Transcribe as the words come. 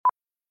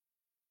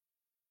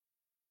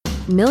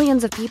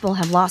Millions of people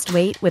have lost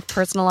weight with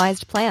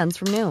personalized plans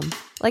from Noom.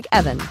 Like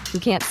Evan, who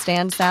can't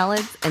stand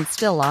salads and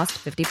still lost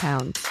 50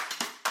 pounds.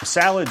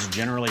 Salads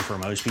generally for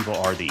most people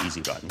are the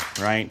easy button,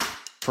 right?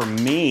 For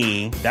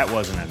me, that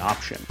wasn't an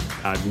option.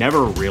 I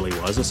never really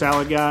was a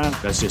salad guy.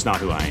 That's just not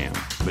who I am.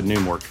 But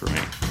Noom worked for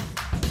me.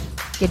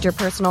 Get your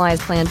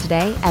personalized plan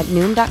today at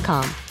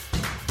Noom.com.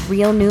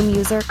 Real Noom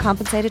user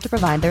compensated to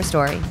provide their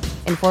story.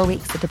 In 4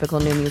 weeks, the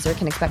typical Noom user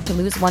can expect to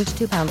lose 1 to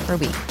 2 pounds per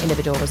week.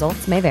 Individual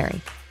results may vary.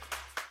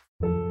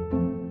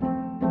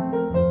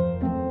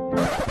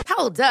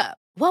 Hold up.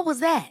 What was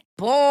that?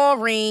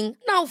 Boring.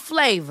 No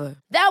flavor.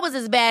 That was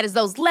as bad as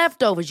those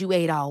leftovers you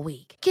ate all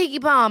week. Keke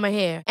Palmer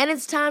here, and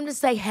it's time to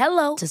say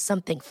hello to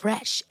something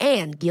fresh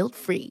and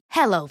guilt-free.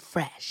 Hello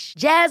Fresh.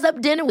 Jazz up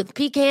dinner with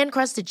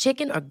pecan-crusted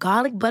chicken or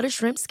garlic butter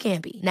shrimp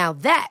scampi. Now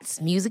that's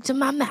music to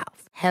my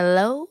mouth.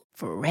 Hello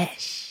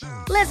Fresh.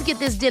 Let's get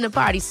this dinner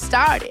party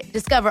started.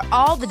 Discover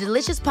all the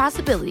delicious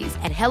possibilities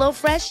at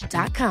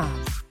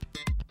HelloFresh.com.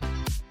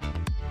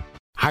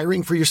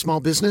 Hiring for your small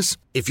business?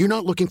 If you're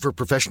not looking for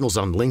professionals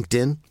on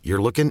LinkedIn,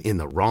 you're looking in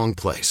the wrong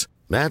place.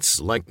 That's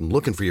like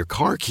looking for your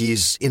car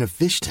keys in a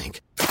fish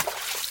tank.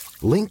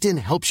 LinkedIn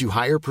helps you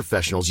hire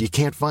professionals you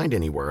can't find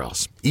anywhere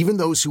else, even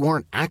those who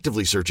aren't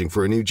actively searching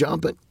for a new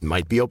job but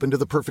might be open to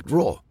the perfect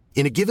role.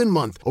 In a given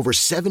month, over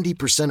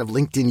 70% of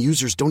LinkedIn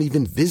users don't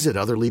even visit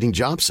other leading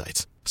job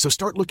sites. So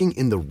start looking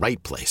in the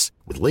right place.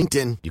 With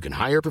LinkedIn, you can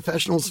hire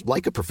professionals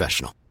like a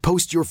professional.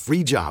 Post your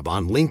free job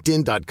on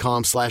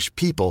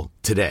linkedin.com/people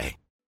today.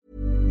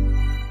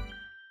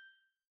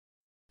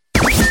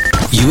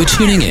 You are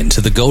tuning in to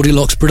the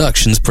Goldilocks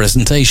Productions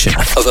presentation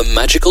of A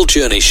Magical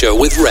Journey Show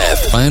with Rev.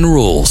 Brian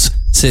Rawls.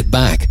 Sit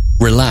back,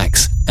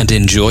 relax, and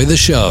enjoy the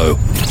show.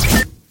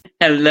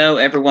 Hello,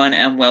 everyone,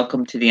 and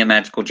welcome to the A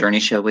Magical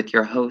Journey Show with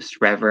your host,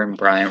 Reverend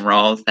Brian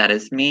Rawls. That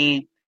is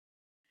me.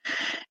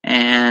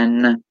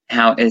 And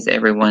how is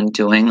everyone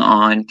doing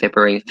on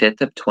February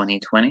 5th of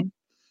 2020?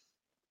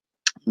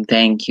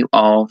 Thank you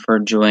all for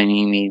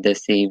joining me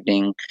this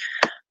evening.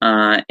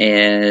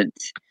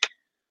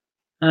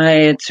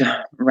 It's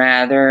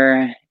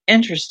rather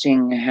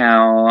interesting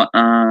how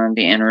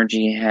the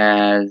energy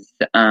has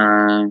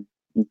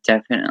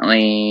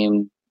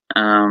definitely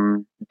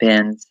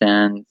been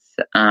since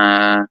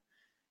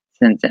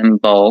in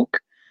bulk.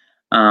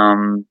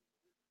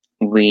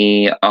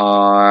 We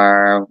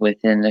are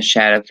within the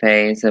shadow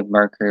phase of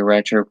Mercury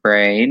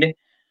retrograde,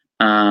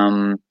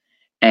 and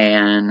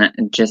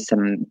just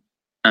some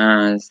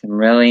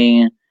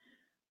really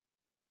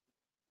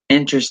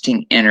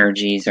interesting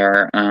energies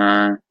are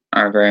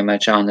very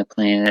much on the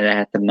planet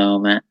at the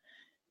moment.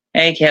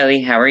 Hey,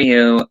 Kelly, how are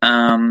you?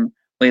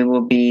 We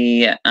will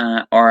be,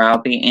 or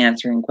I'll be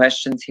answering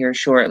questions here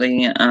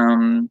shortly,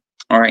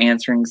 or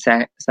answering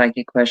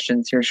psychic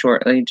questions here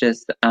shortly.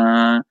 Just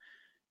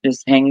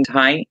hang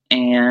tight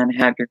and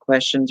have your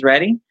questions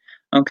ready.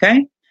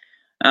 Okay.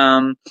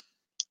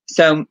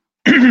 So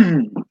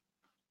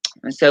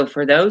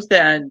for those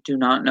that do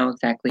not know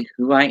exactly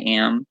who I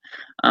am,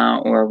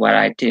 or what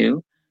I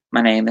do,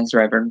 my name is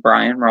Reverend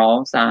Brian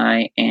Rawls.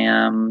 I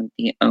am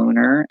the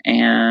owner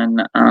and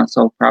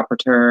sole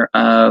proprietor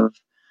of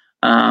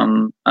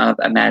A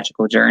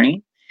Magical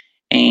Journey,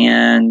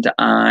 and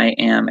I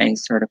am a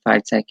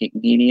certified psychic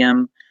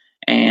medium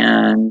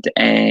and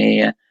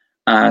a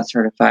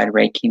certified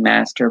Reiki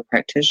master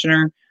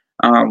practitioner,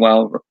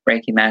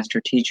 Reiki master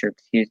teacher,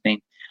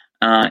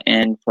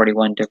 in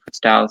 41 different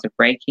styles of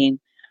Reiki.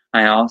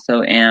 I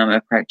also am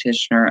a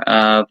practitioner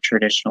of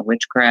traditional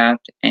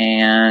witchcraft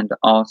and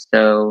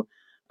also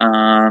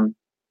gypsy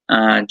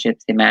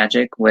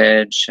magic,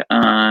 which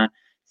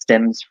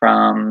stems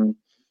from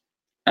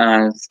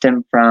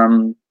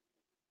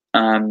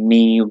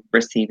me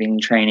receiving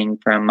training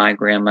from my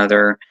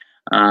grandmother,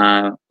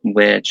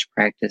 which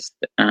practiced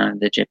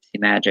the gypsy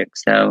magic.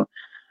 So,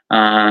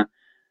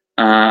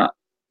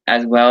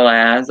 as well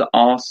as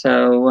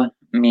also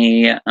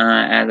me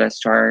as a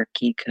star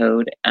key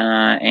code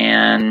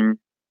and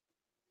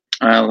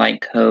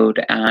light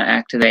code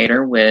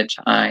activator, which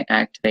I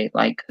activate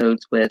light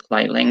codes with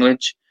light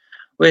language,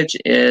 which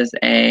is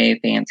a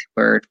fancy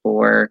word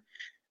for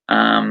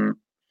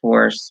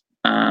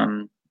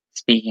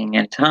speaking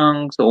in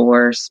tongues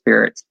or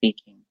spirit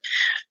speaking.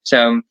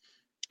 So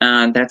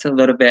that's a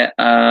little bit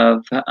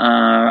of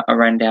a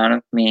rundown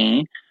of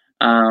me.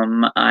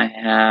 I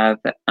have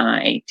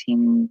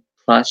 18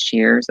 plus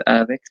years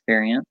of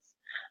experience.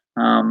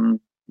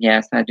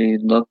 Yes, I do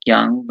look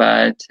young,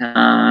 but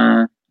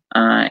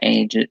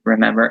age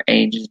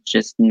is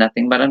just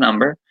nothing but a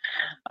number.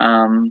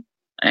 And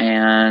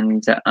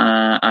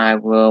I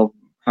will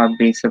probably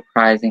be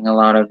surprising a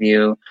lot of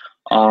you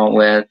all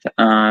with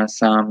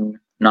some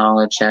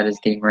knowledge that is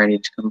getting ready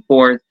to come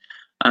forth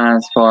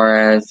as far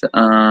as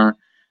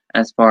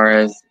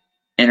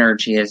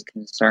energy is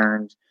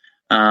concerned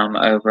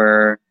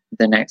over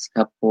the next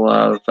couple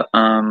of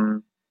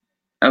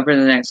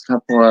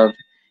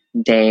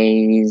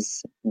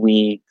days,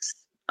 weeks,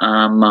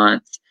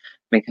 months,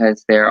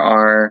 because there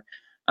are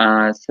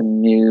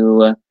some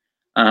new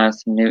some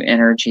new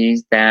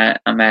energies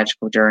that a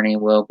magical journey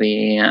will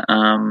be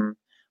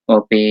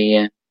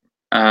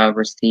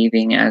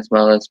receiving as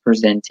well as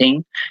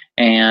presenting,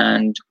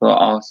 and will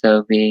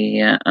also be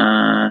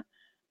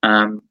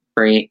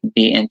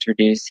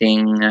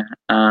introducing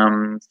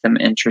some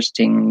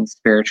interesting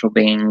spiritual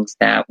beings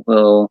that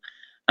will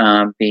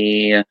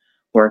be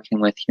working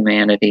with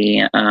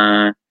humanity,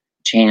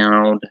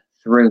 channeled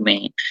through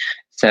me.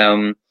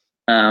 So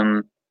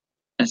I'm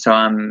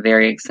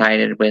very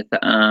excited with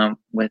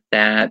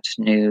that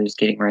news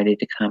getting ready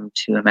to come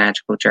to a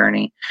magical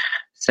journey.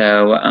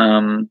 So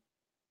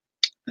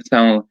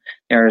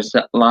there's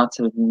lots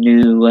of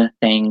new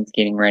things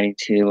getting ready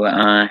to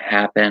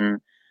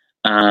happen.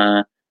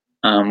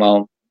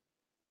 Well,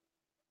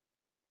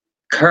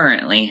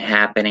 currently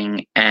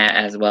happening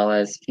as well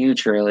as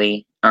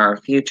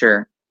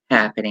future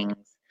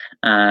happenings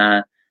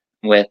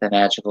with a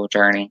magical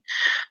journey.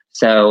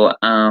 So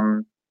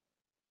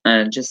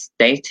just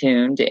stay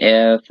tuned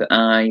if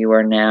you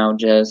are now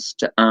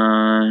just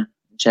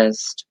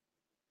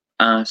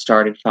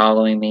started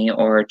following me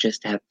or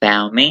just have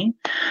found me.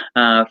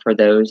 For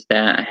those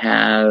that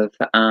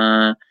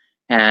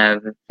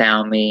have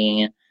found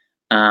me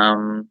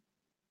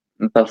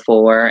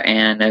before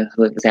and know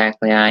who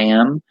exactly I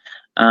am,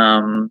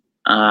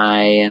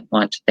 I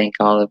want to thank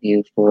all of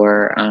you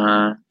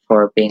for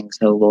being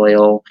so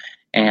loyal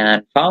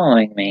and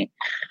following me.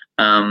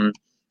 And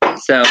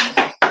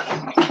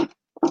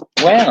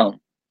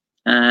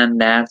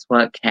that's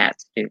what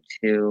cats do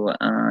to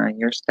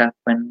your stuff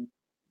when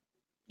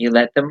you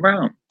let them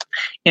roam.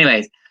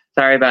 Anyways,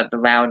 sorry about the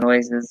loud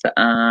noises.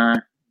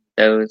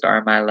 Those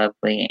are my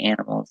lovely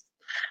animals.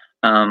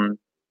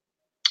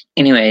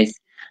 Anyways,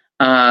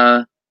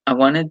 I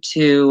wanted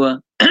to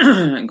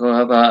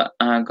go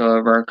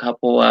over a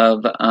couple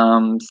of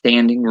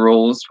standing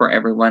rules for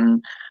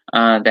everyone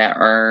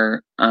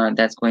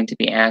that's going to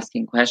be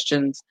asking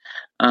questions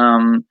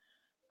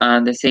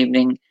this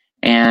evening.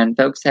 And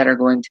folks that are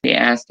going to be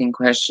asking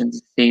questions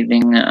this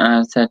evening,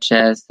 such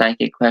as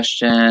psychic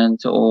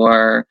questions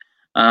or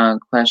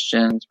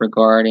questions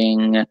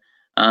regarding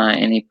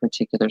any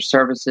particular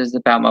services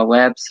about my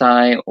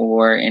website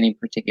or any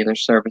particular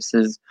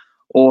services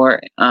or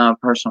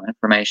personal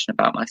information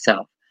about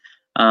myself.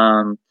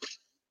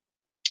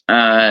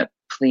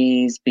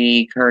 Please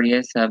be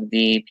courteous of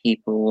the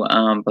people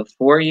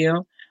before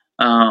you,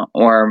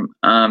 or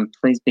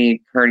please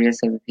be courteous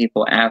of the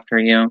people after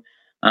you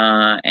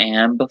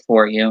and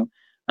before you,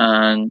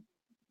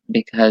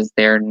 because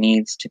there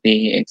needs to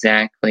be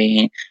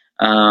exactly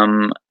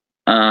a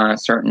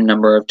certain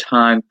number of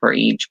time for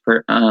each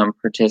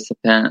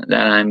participant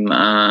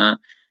that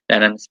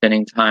I'm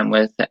spending time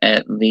with.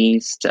 At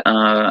least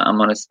I'm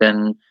going to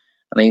spend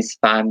at least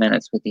 5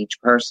 minutes with each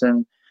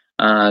person,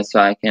 so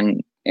I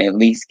can at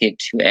least get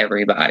to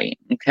everybody.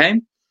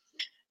 Okay,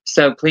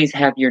 so please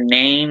have your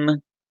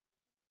name,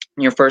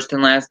 your first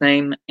and last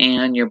name,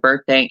 and your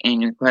birthday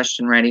and your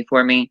question ready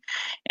for me,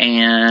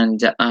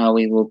 and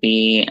we will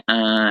be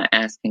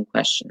asking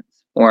questions,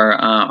 or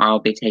I'll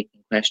be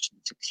taking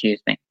questions,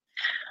 excuse me.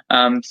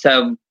 And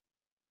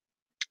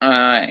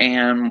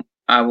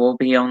I will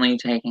be only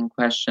taking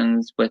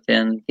questions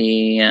within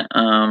the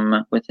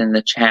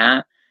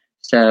chat.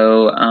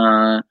 So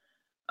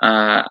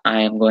I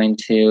am going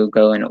to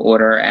go in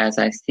order as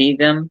I see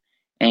them.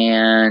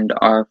 And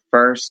our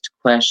first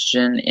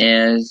question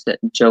is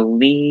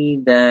Jolie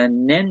the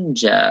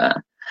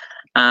Ninja.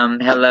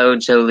 Hello,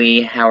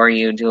 Jolie. How are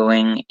you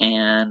doing?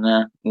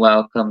 And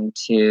welcome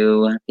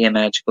to the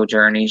Magical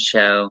Journey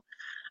show.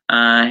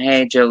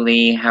 Hey,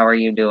 Jolie. How are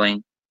you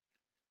doing?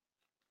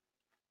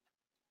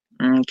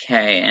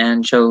 Okay,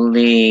 and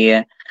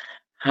Jolie.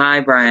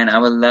 Hi, Brian. I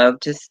would love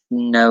to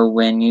know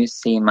when you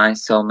see my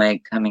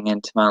soulmate coming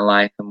into my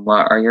life, and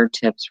what are your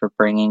tips for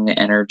bringing the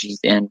energies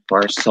in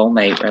for a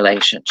soulmate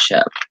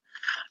relationship?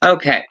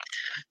 Okay,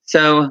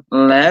 so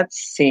let's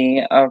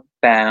see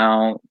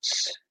about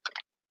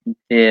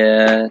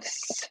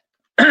this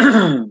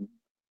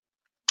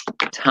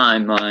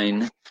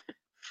timeline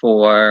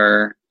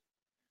for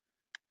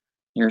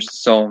your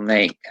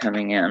soulmate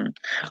coming in.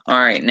 All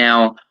right,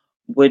 now,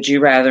 would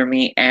you rather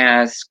me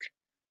ask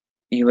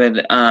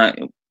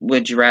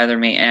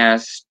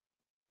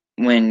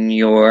when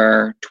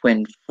your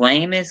twin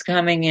flame is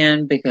coming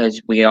in? Because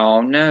we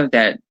all know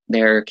that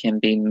there can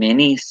be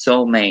many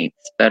soulmates,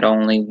 but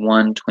only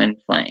one twin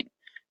flame.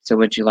 So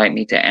would you like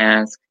me to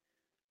ask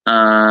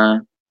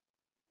about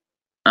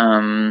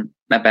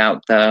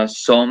the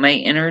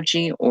soulmate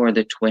energy or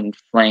the twin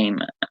flame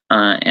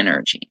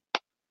energy?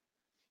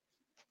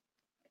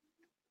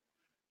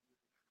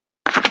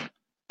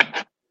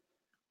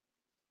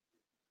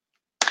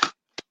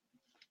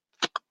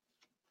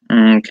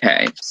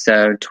 Okay,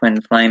 so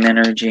twin flame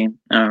energy.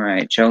 All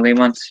right, Jolie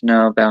wants to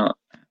know about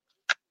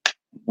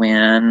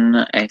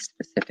when a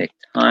specific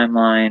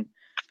timeline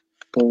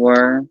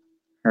for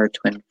her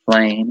twin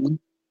flame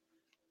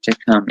to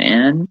come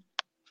in.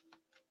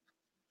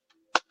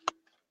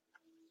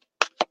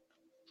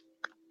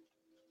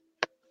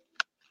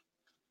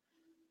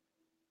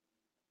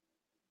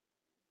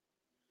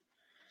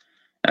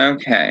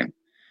 Okay.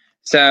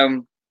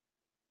 So,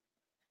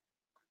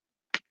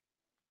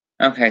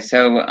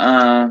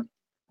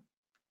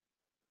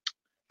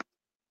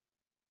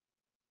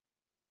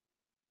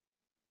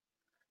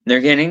 they're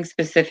getting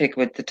specific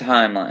with the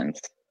timelines.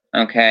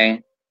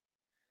 Okay.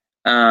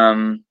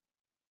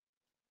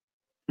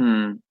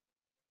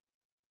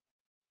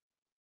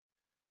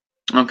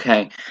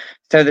 Okay.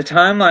 So the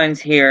timelines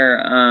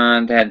here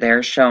that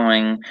they're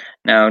showing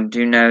now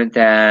do know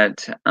that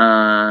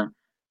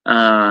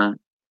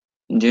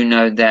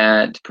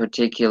the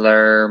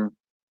particular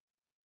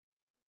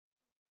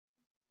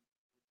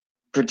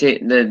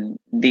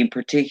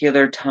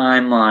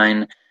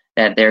timeline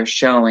that they're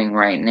showing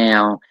right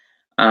now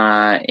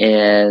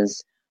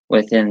is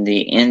within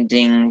the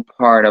ending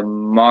part of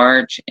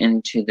March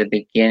into the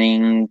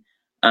beginning,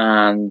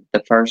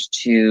 the first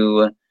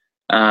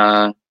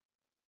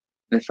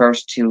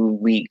two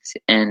weeks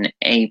in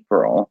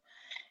April.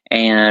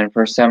 And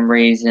for some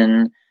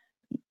reason,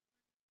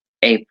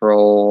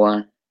 April,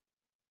 I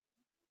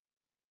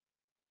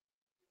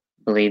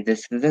believe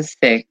this is the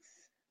 6th.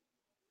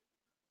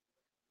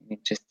 Let me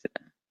just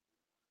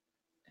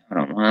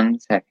hold on one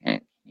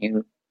second. Can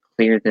you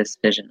clear this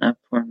vision up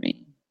for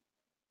me?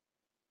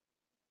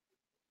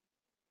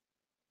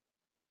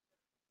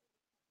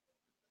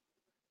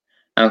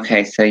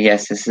 Okay, so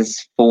yes, this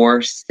is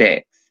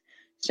 4/6.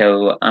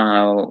 So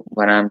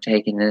what I'm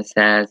taking this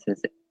as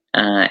is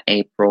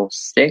April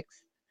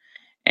 6th,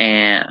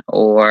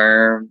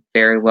 or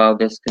very well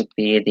this could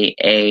be the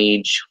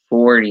age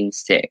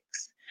 46.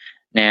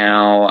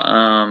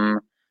 Now,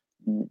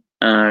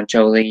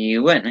 Jolie,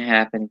 you wouldn't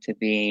happen to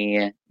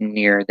be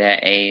near that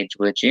age,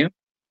 would you?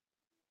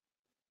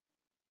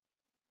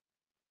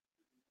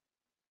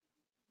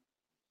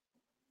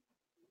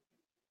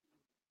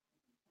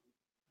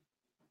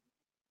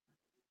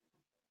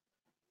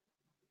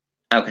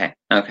 Okay.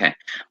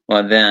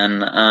 Well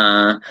then,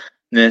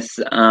 this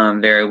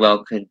very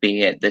well could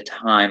be at the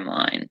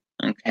timeline.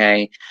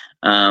 Okay.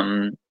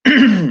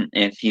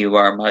 If you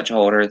are much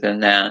older than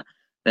that,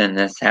 then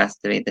this has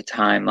to be the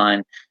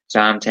timeline. So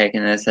I'm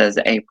taking this as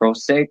April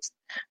 6th.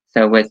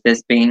 So with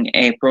this being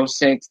April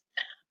 6th,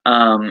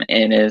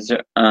 it is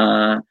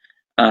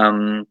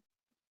I'm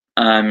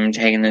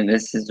taking that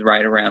this is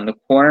right around the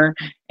corner,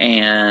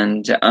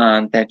 and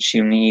that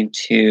you need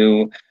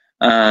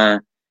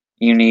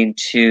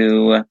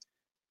to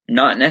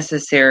not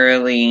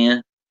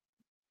necessarily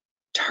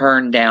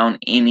turn down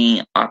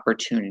any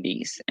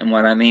opportunities. And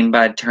what I mean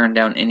by turn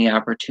down any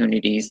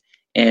opportunities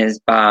is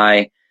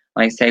by,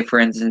 like, say for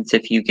instance,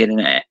 if you get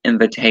an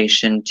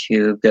invitation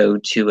to go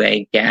to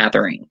a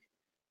gathering,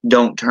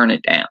 don't turn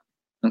it down,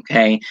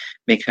 okay?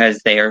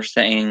 Because they are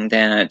saying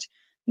that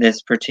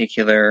this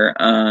particular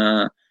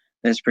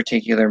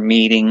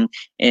meeting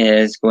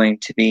is going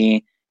to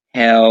be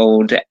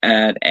held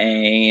at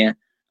a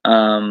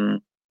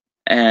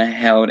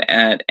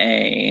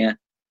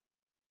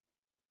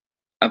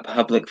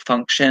public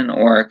function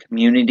or a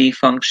community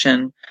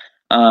function,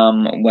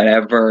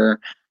 whatever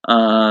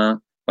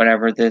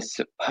this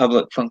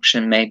public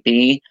function may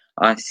be.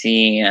 I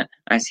see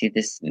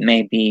this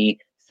may be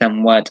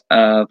somewhat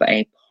of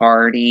a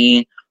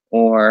party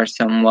or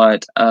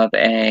somewhat of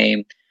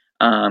a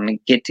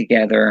get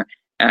together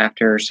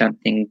after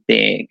something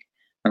big.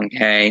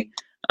 Okay.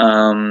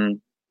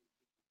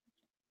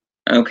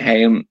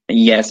 Okay,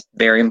 yes,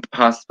 very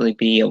possibly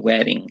be a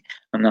wedding.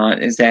 I'm not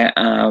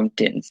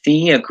didn't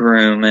see a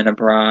groom and a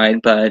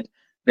bride, but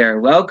very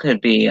well could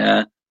be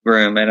a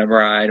groom and a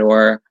bride,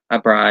 or a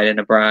bride and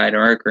a bride,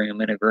 or a groom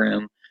and a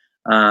groom.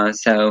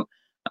 So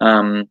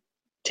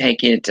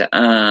take it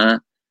how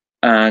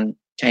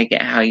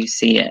you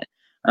see it.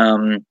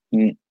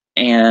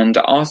 And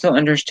also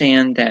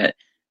understand that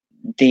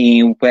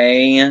the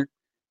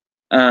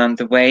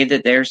way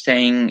that they're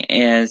saying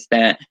is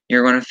that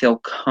you're going to feel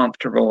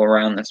comfortable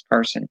around this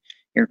person.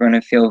 You're going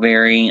to feel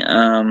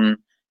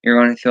you're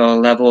going to feel a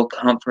level of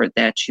comfort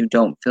that you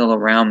don't feel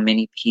around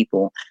many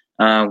people,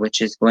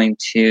 which is going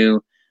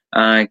to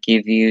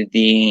give you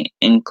the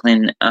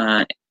inkling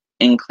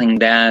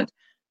that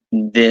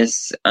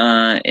this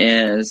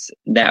is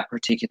that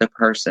particular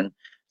person.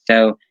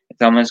 So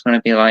it's almost going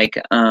to be like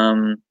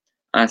a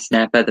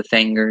snap of the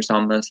fingers,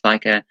 almost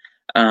like a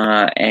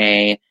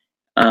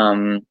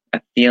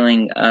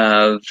feeling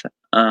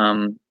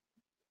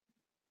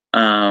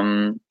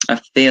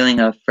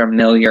of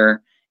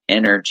familiar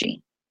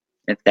energy,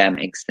 if that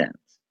makes sense.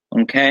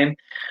 Okay,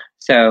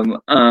 so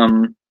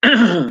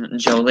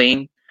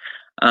Jolie,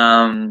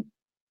 one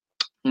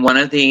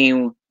of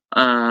the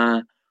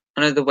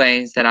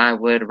ways that I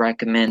would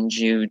recommend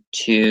you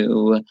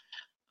to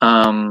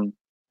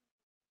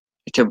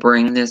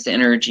bring this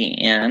energy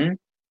in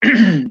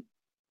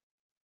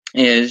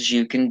is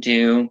you can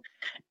do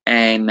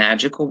a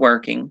magical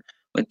working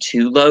with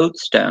 2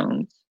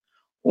 lodestones,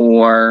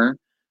 or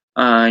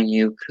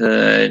you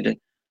could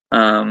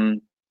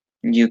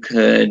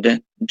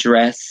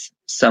dress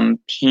some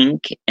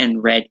pink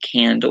and red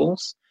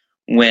candles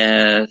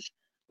with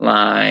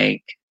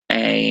like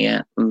a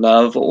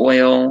love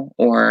oil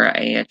or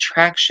a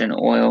attraction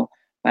oil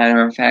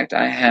Matter of fact,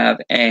 I have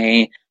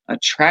a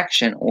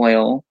attraction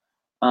oil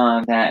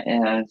that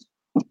is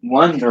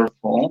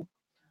wonderful.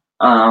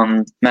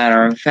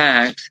 Matter of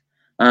fact,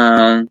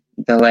 the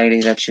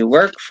lady that you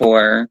work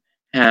for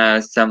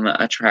has some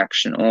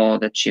attraction oil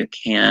that you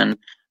can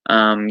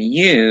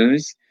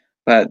use,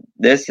 but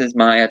this is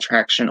my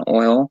attraction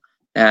oil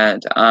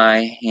that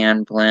I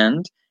hand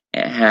blend.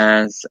 It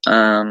has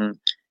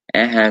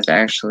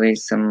actually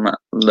some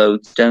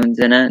lodestones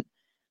in it,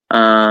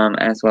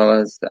 as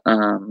well as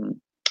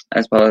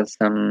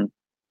some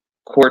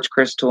quartz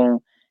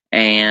crystal,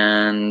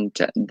 and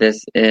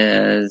this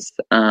is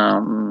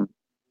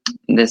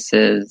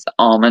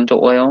almond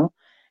oil,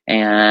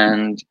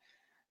 and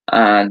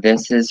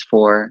this is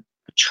for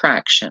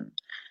attraction.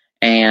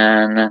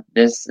 And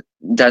this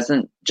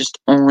doesn't just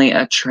only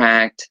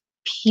attract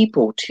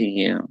people to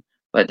you,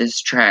 but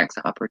this attracts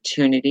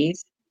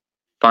opportunities,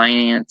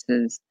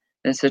 finances.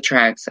 This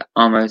attracts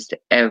almost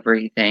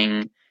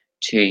everything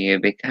to you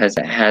because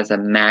it has a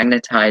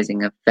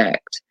magnetizing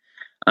effect.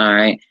 All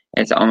right,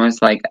 it's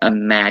almost like a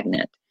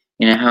magnet.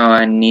 You know how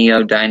a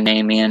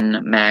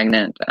neodymium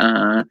magnet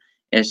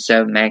is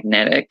so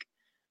magnetic?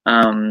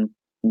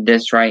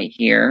 This right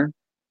here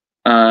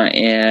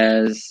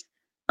is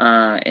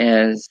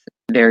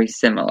very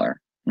similar.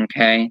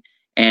 Okay,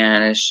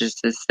 and it's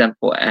just as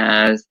simple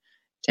as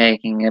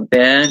taking a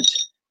bit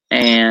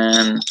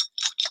and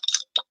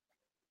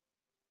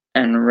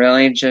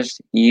really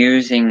just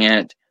using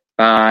it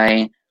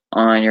on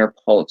your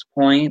pulse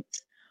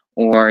points,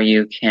 or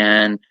you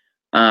can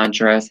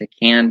dress a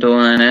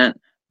candle in it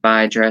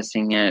by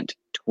dressing it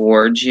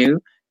towards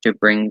you to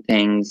bring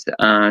things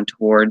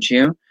towards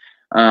you.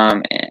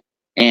 And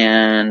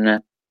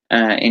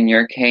in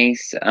your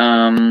case,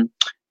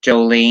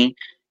 Jolie,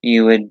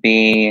 you would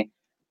be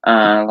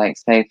like,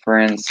 say for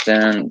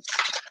instance,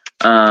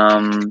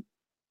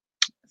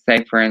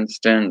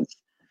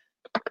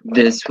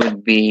 this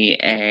would be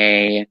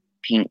a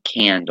pink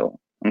candle.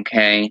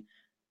 Okay,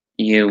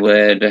 you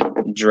would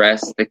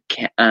dress the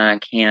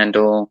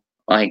candle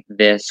like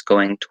this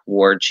going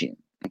towards you.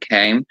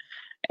 Okay,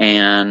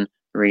 and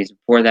the reason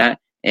for that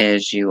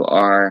is you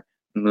are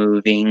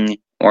moving,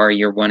 or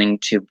you're wanting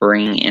to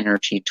bring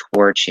energy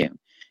towards you.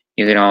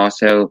 You can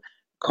also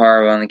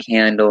carve on the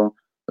candle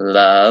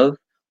love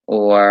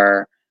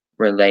or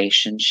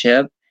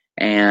relationship,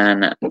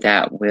 and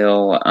that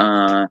will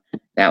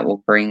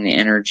bring the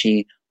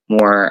energy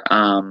more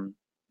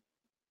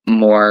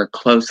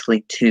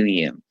closely to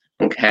you.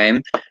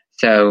 Okay,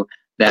 so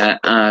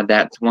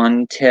that's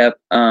one tip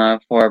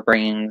for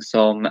bringing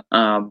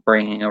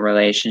a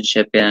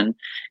relationship in,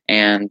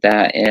 and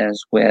that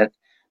is with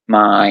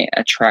my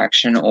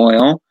attraction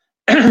oil.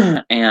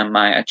 And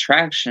my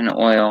attraction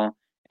oil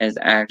is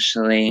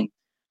actually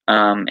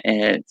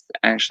it's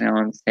actually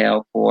on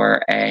sale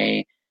for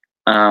a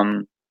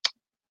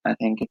I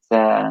think it's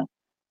a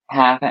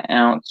half an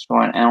ounce to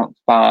 1 ounce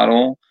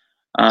bottle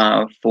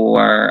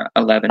for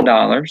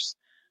 $11.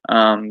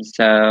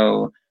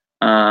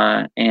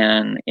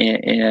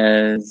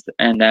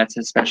 And that's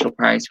a special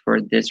price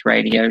for this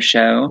radio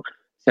show.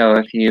 So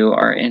if you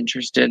are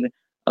interested,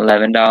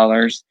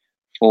 $11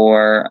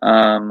 for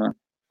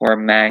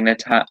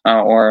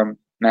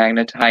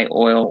magnetite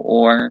oil,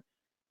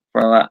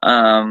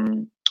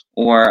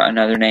 or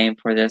another name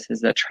for this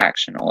is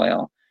attraction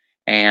oil.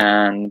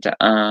 And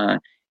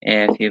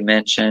if you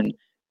mention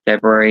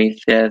February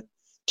 5th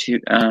to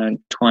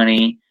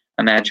 20,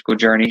 a Magical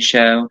Journey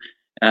show,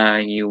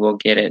 you will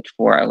get it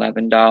for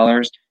 $11.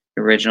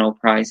 The original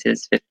price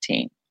is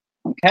 $15.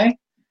 Okay,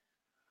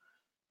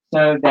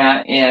 so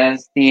that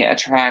is the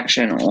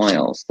attraction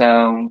oil.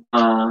 So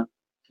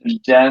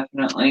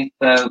definitely,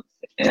 folks,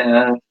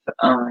 if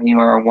you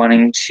are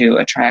wanting to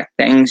attract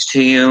things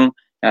to you,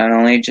 not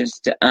only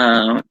just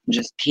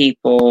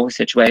people,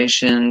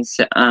 situations,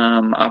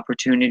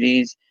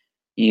 opportunities,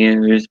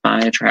 use my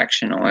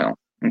attraction oil.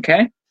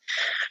 Okay,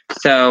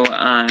 so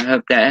I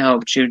hope that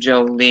helped you,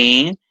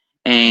 Jolie.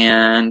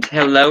 And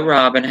hello,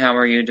 Robin. How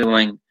are you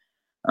doing?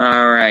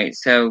 All right.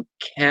 So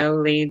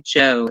Kelly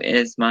Joe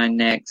is my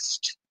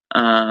next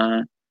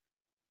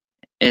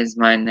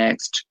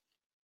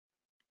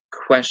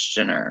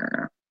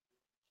questioner.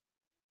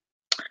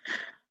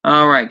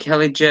 All right,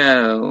 Kelly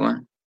Joe.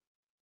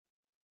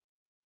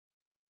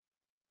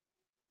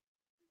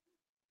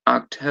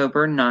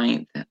 October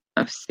 9th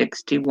of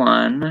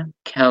 61.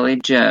 Kelly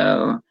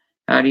Joe.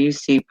 How do you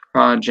see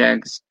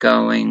projects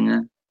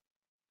going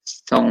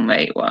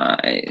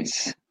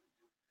soulmate-wise?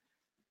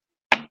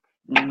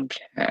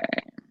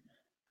 Okay.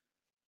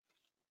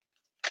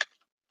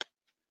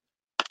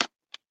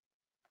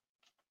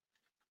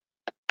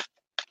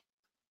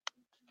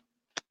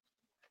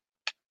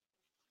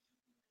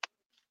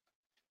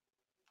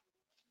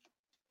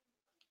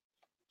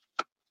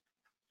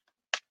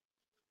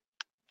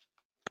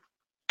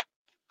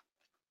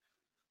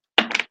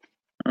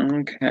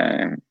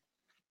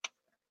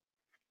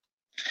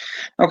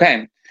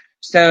 Okay.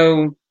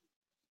 So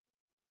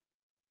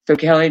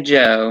Kelly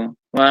Joe,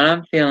 what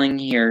I'm feeling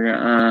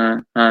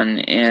here, hon,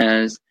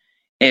 is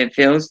it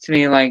feels to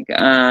me like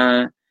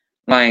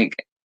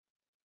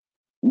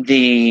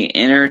the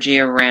energy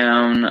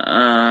around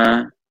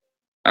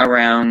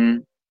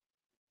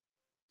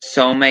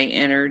soulmate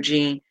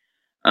energy,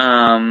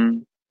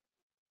 the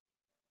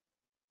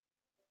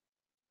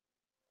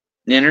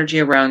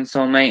energy around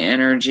soulmate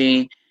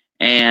energy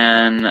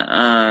and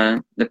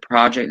the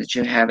project that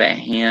you have at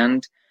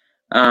hand.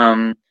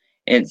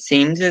 It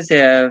seems as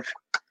if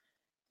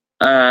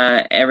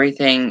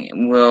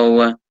everything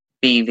will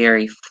be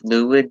very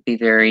fluid, be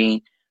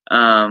very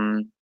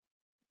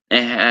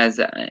it has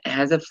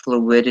a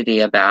fluidity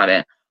about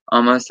it,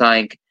 almost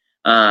like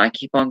I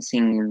keep on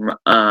seeing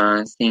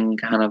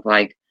kind of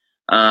like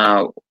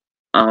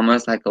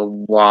almost like a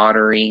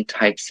watery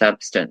type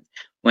substance.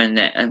 When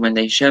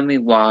they show me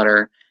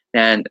water,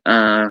 that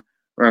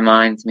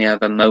reminds me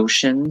of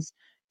emotions.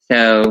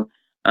 So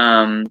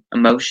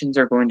emotions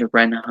are going to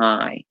run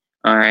high,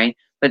 all right,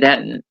 but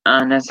that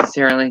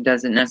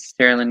doesn't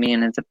necessarily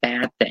mean it's a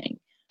bad thing.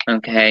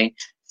 Okay,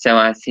 so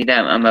I see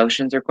that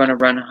emotions are going to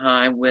run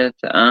high with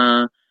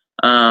the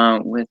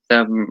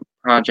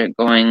project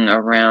going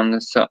around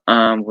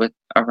around the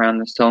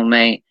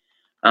soulmate,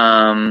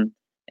 and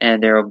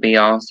there will be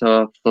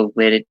also a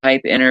fluid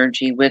type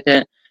energy with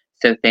it.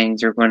 So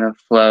things are going to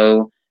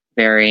flow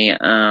very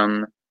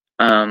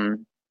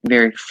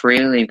very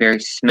freely,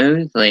 very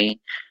smoothly.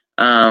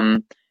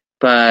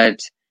 But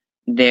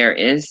there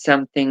is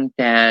something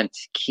that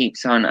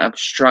keeps on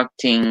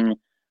obstructing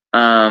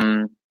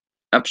the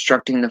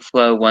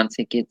flow once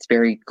it gets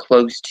very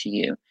close to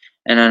you.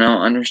 And I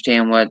don't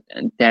understand what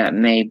that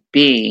may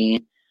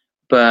be,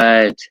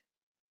 but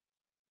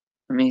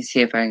let me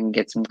see if I can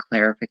get some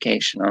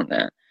clarification on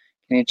that.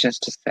 Give me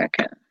just a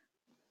second.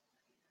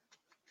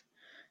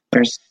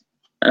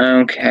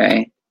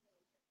 Okay.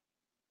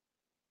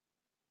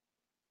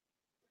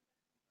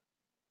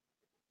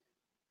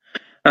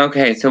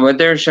 Okay, so what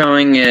they're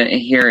showing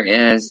here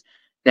is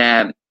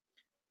that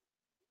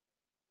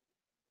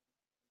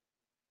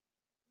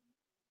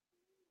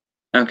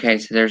okay,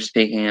 so they're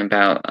speaking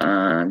about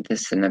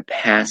this in the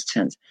past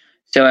tense.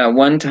 So at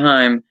one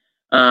time,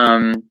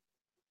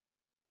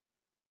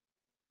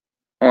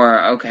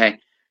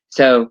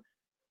 so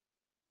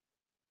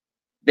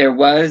there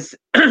was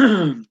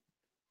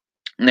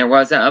there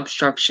was an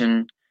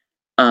obstruction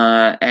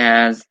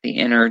as the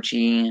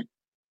energy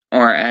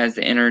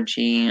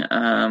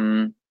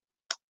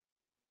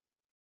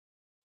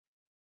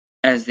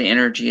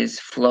is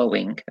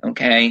flowing.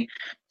 Okay,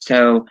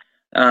 so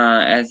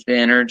as the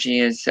energy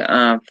is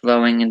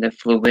flowing in the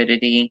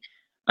fluidity,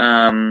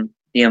 with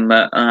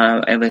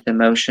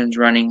emotions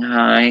running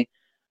high,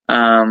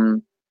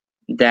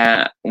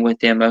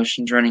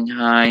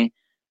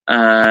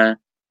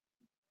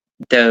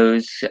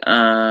 those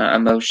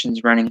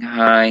emotions running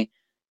high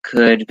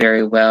could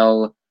very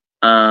well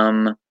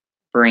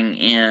bring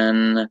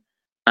in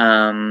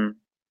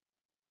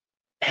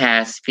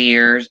past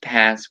fears,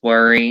 past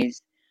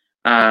worries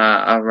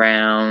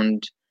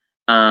around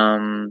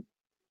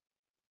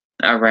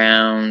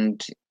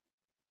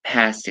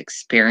past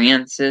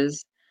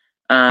experiences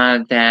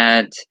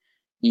that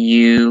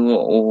you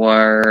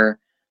or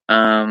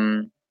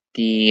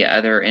the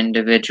other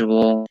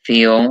individual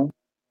feel,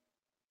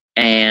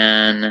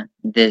 and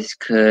this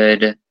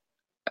could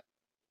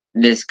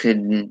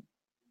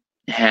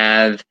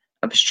have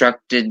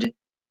obstructed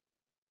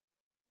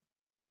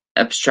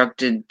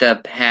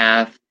the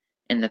path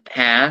in the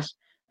past,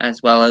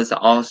 as well as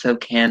also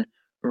can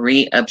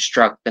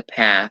re-obstruct the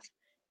path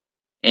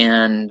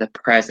in the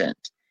present,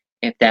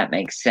 if that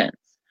makes sense.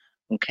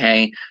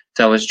 Okay,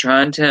 so I was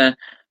trying to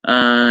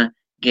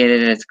get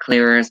it as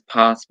clear as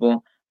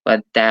possible,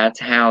 but that's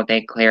how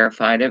they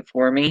clarified it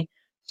for me.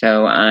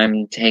 So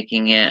I'm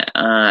taking it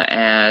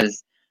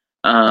as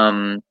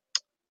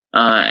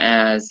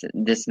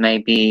this may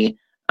be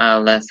a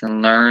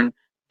lesson learned.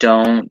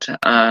 Don't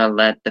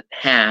let the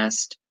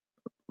past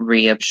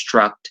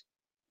re-obstruct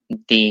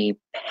the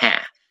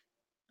path.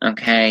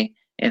 Okay,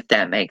 if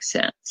that makes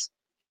sense.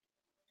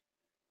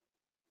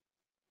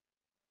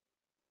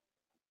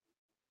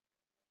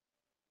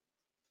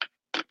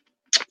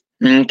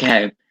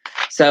 Okay,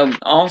 so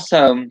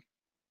also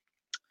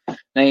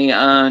they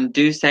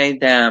do say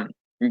that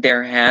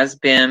there has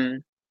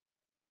been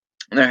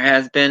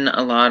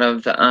a lot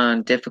of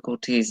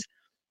difficulties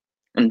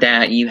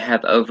that you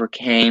have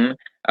overcame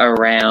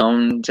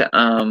around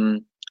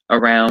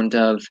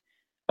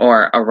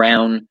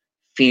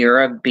fear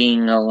of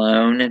being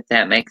alone, if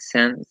that makes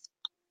sense.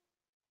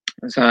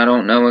 So I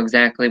don't know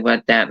exactly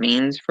what that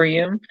means for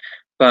you,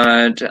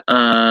 but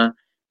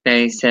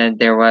they said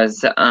there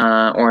was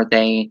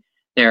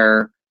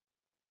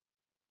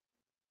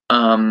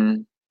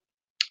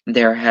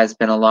there has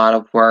been a lot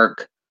of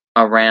work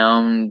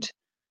around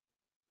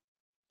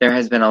the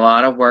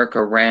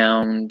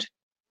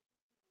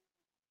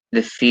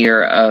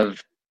fear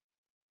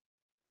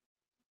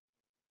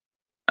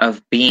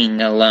of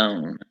being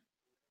alone.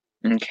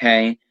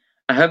 Okay,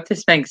 I hope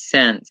this makes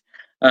sense,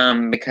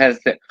 because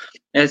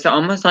it's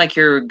almost like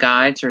your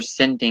guides are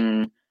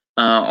sending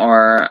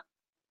or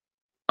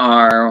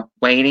are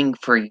waiting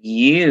for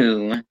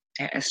you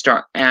to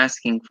start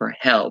asking for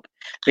help,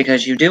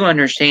 because you do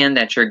understand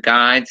that your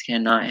guides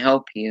cannot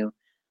help you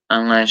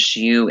unless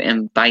you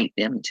invite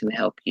them to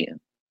help you.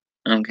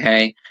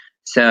 Okay?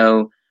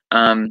 So,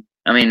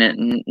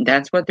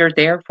 that's what they're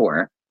there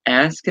for.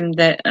 Ask them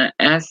to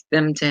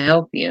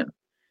help you.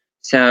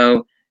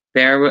 So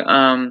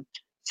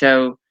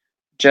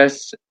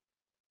just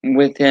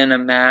within a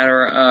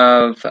matter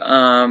of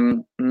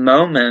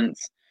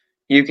moments,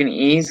 you can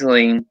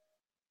easily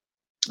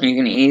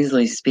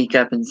speak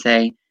up and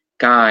say,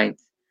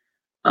 "Guides,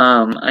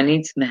 I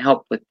need some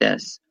help with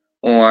this,"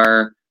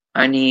 or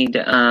I need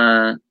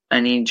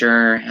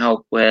your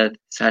help with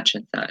such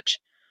and such.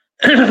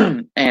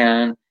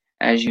 And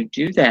as you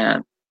do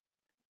that,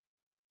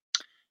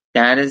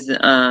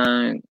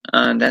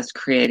 that's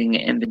creating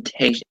an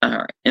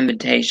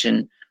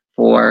invitation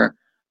for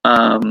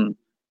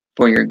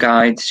your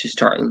guides to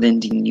start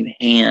lending you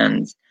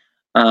hands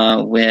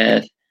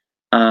with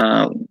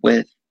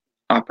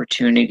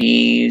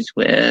opportunities,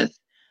 with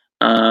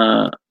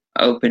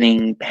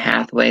opening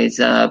pathways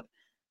up,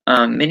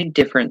 many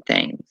different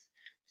things.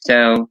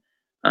 So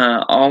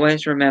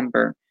always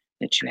remember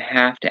that you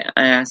have to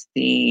ask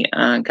the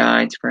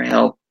guides for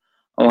help,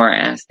 or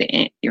ask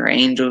your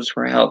angels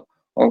for help,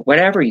 or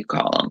whatever you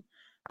call them,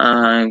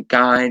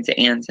 guides,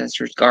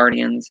 ancestors,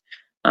 guardians,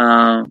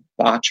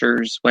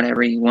 watchers,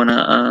 whatever you want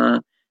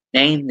to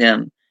name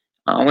them.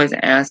 Always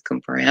ask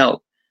them for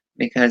help,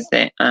 because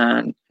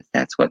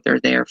that's what they're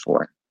there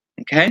for.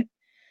 Okay?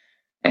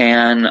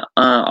 And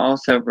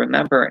also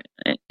remember,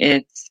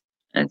 it's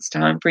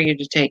time for you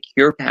to take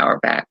your power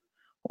back,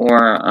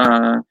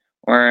 or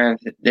if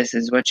this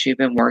is what you've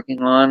been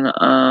working on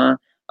a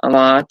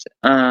lot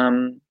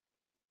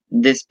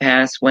this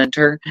past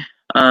winter,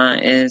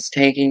 is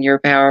taking your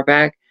power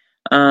back.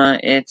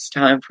 It's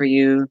time for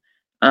you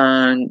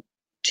to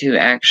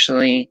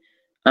actually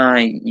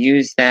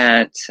use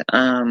that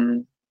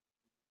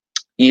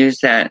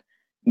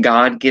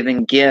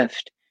God-given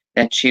gift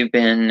that you've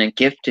been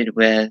gifted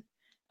with,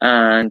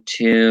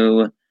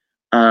 to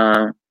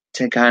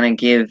kind of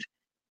give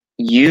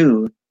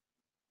you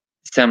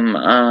some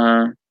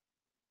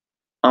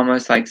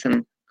almost like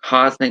some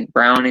cosmic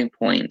brownie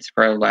points,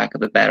 for lack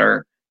of a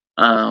better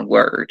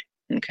word.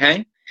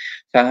 Okay?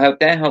 So I hope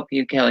that helped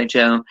you, Kelly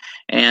Jo.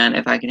 And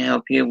if I can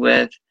help you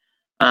with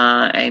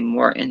a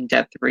more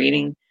in-depth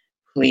reading,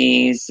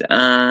 please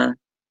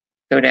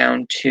go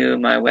down to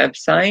my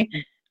website,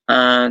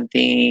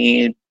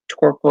 the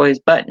turquoise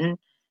button.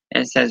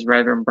 It says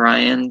Reverend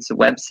Brian's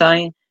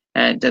website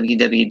at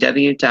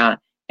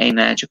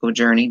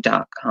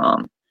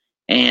www.amagicaljourney.com.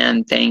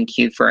 And thank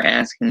you for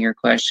asking your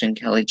question,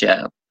 Kelly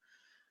Jo.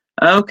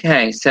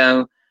 Okay,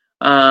 so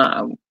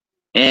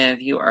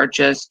if you are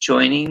just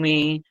joining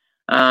me,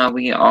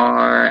 we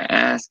are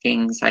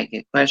asking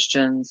psychic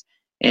questions.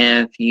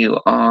 If you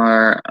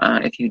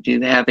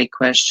do have a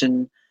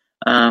question,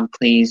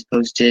 please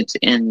post it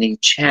in the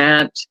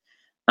chat.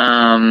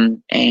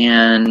 And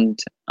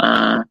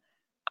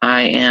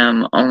I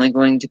am only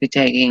going to be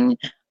taking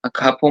a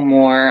couple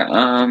more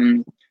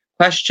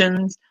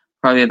questions,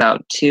 probably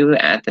about 2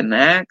 at the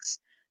max.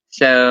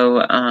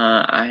 So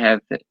I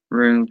have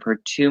room for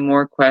 2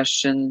 more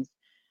questions.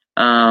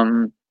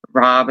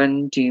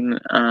 Robin, do you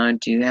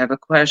have a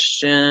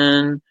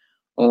question?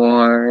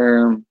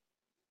 Or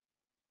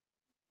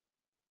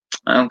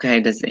okay,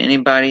 does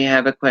anybody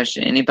have a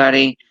question?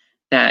 Anybody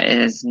that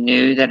is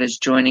new, that is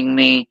joining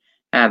me,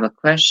 have a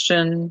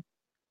question?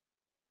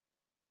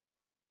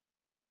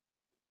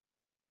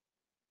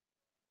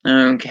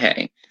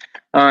 Okay.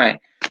 All right.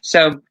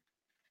 So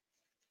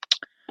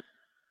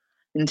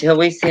until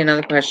we see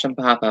another question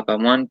pop up, I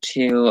want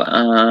to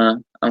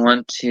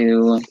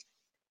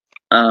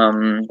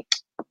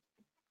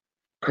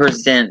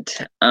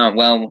present.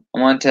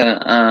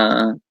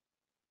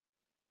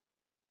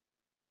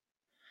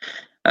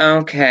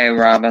 Okay,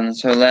 Robin.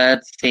 So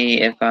let's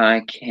see if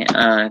I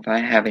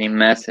have any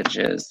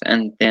messages,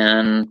 and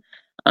then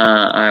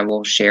I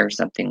will share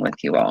something with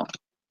you all.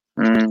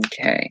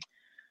 Okay.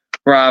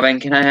 Robin,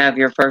 can I have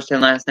your first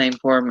and last name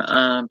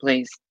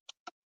please?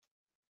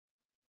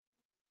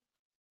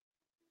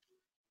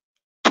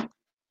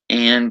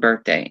 And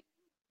birthday.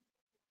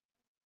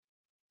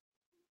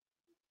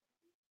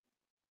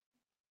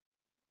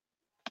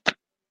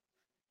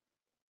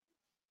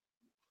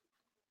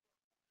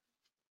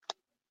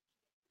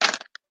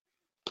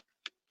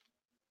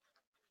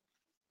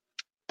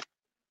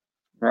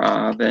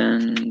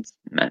 Robin's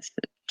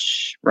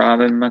message.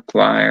 Robin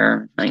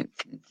McGuire,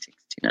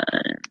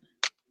 1969.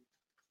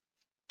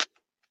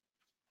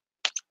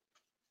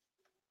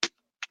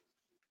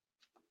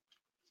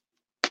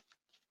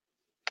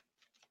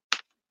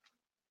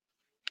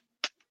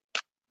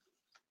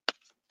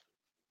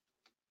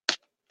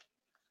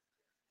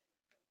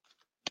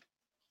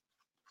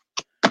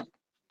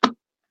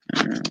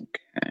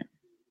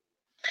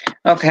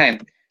 Okay,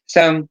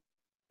 so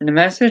the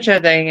message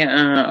that they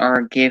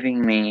are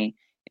giving me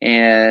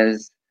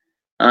is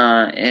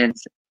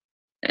it's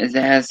it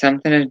has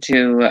something to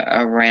do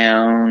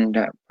around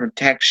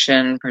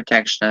protection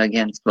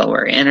against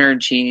lower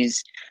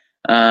energies,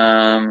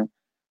 um,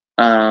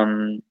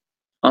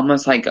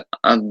 almost like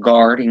a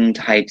guarding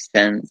type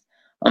sense,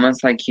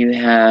 almost like you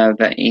have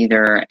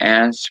either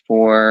asked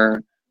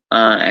for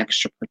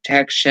extra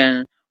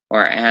protection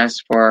or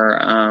asked for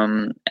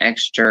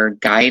extra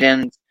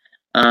guidance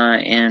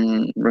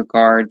in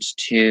regards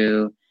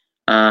to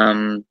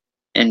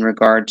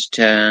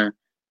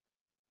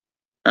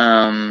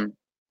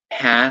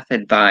path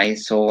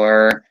advice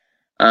or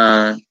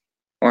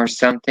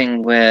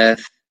something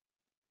with.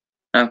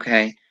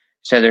 Okay,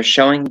 so they're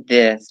showing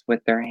this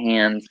with their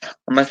hands,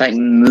 almost like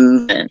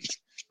movement.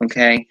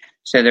 Okay,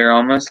 so they're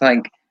almost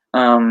like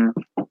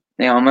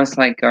they almost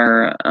like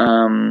are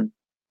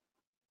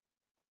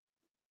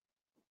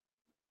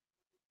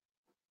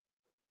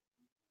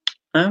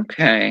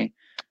okay,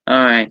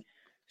 all right.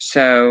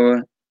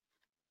 So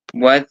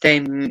what they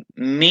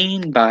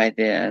mean by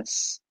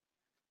this.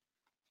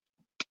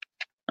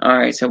 All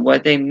right, so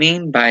what they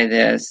mean by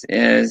this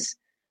is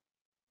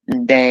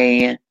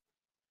they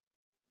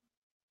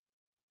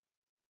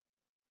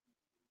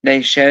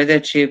show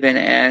that you've been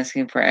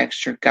asking for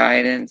extra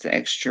guidance,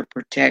 extra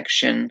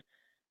protection,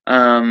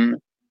 of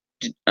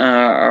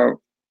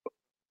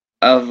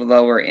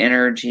lower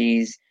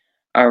energies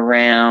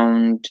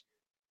around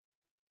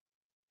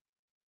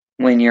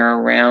when you're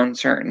around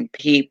certain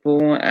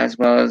people, as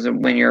well as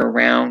when you're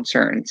around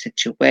certain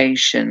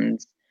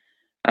situations,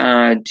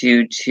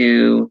 due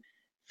to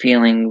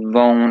feeling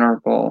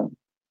vulnerable.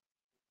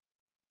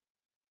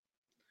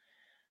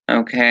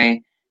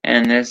 Okay,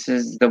 and this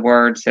is the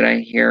words that I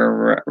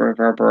hear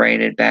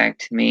reverberated back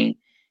to me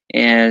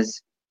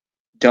is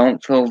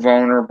don't feel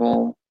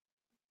vulnerable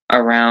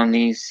around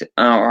these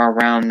or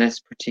around this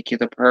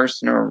particular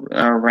person or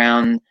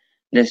around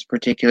this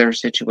particular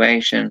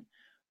situation,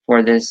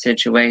 for this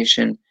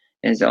situation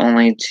is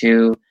only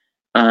to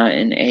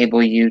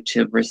enable you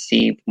to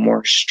receive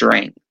more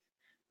strength.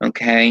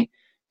 Okay,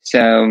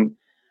 so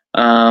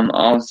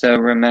also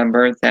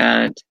remember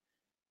that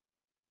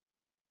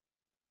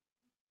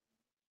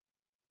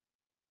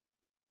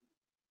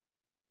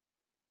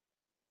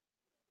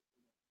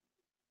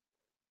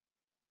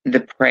the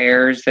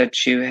prayers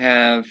that you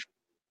have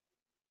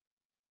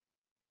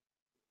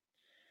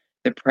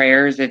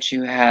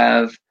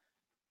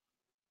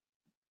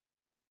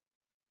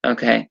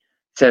okay,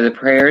 so the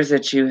prayers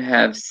that you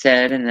have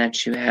said and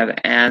that you have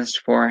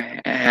asked for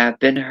have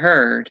been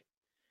heard,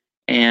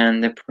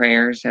 and the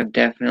prayers have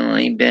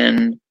definitely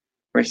been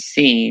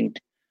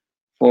received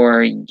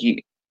for you,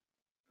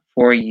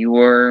 for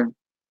your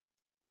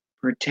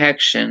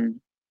protection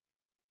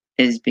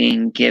is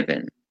being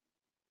given.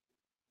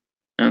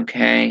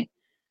 Okay,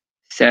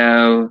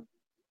 so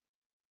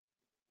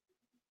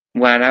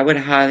what I would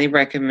highly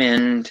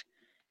recommend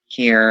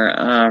here,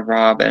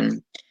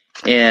 Robin,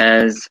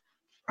 is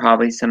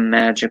probably some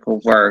magical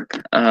work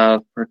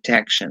of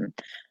protection.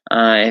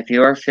 If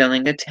you are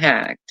feeling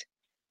attacked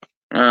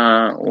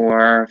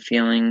or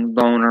feeling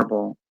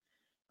vulnerable,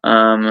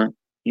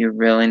 you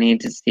really need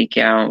to seek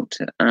out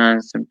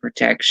some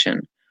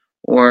protection,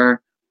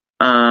 or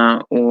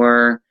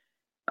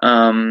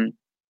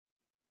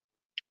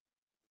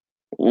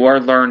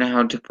learn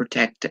how to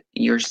protect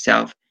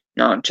yourself,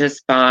 not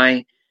just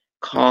by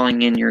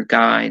calling in your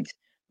guides.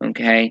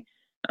 Okay,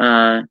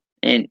 and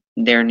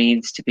there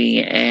needs to be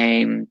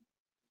a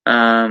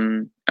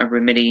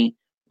remedy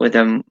with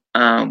a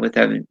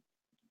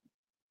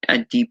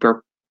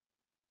deeper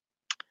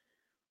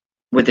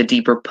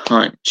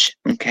punch.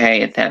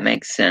 Okay, if that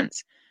makes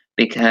sense,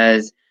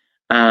 because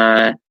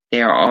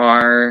there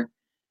are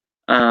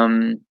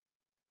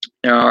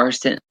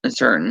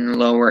certain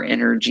lower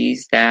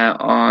energies that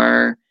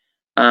are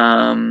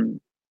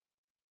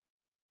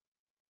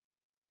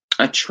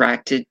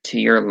attracted to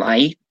your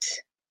light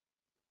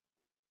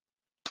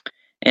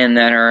and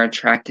that are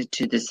attracted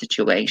to the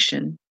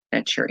situation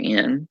that you're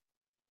in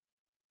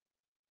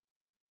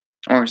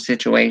or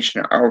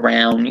situation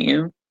around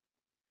you.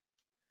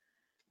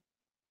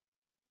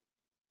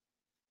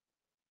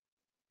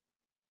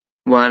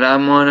 What I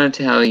want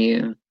to tell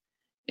you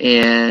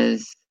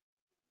is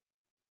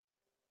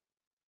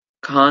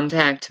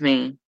contact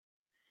me,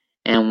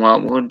 and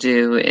what we'll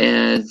do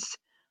is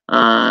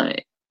I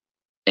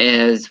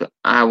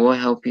will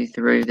help you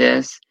through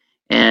this,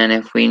 and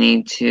if we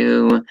need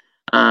to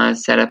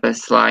set up a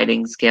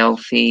sliding scale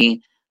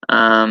fee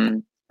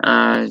so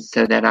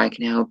that I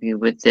can help you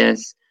with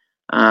this,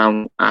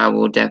 I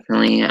will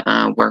definitely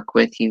work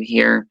with you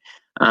here,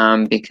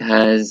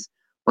 because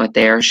what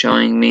they are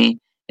showing me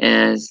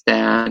is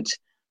that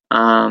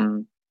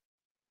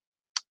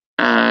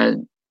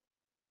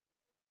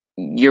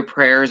your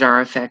prayers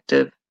are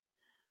effective,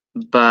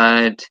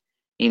 but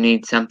you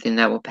need something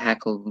that will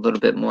pack a little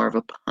bit more of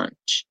a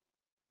punch.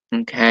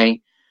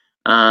 Okay?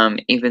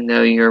 Even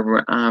though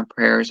your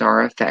prayers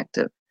are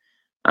effective,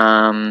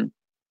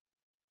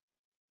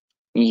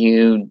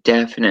 you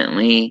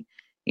definitely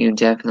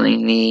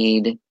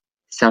need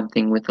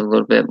something with a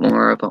little bit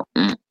more of a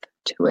oomph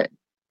to it.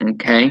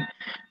 Okay?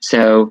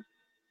 So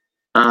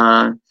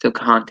So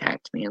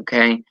contact me,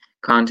 okay?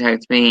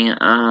 Contact me.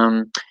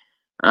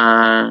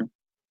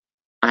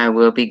 I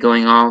will be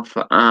going off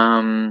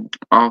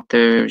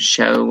the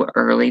show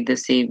early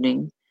this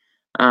evening,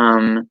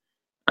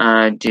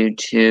 due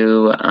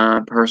to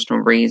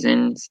personal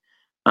reasons.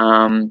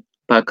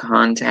 But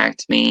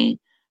contact me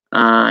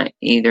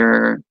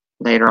either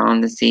later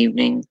on this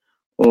evening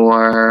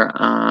or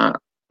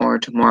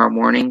tomorrow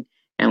morning,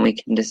 and we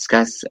can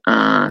discuss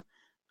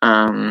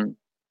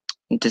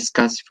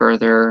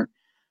further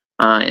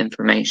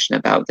information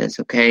about this.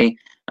 Okay,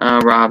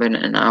 Robin,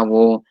 and I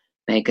will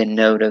make a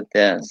note of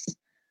this.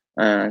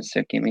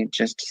 So give me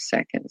just a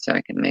second so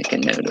I can make a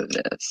note of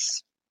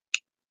this.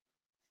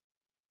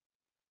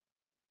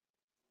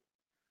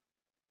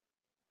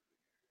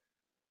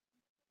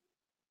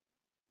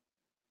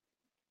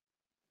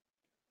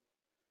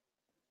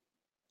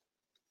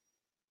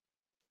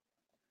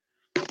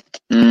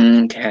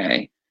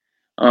 Okay.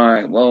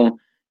 Alright, well,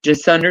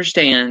 just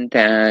understand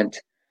that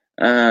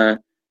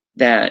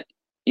that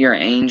your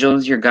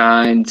angels, your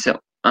guides,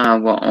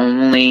 will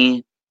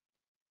only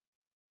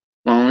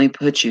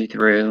put you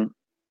through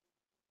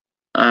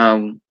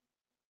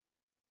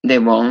they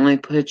will only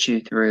put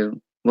you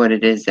through what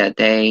it is that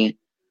they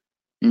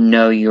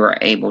know you are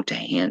able to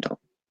handle.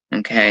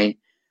 Okay?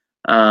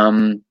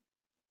 But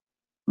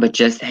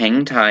just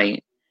hang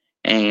tight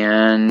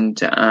and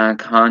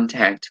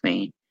contact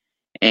me.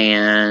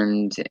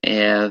 And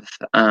if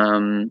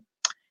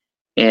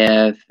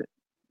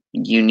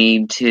you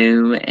need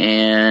to,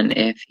 and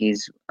if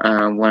he's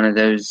one of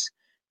those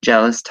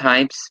jealous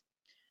types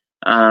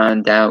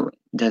that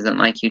doesn't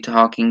like you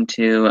talking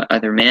to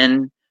other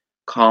men,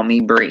 call me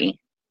Bree.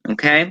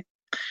 Okay?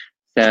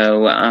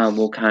 So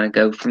we'll kind of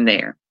go from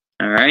there.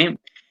 All right?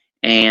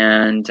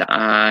 And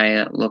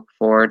I look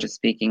forward to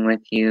speaking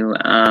with you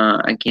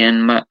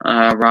again,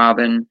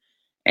 Robin,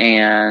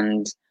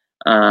 and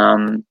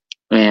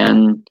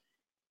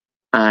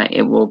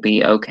it will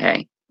be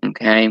okay.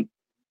 Okay?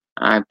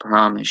 I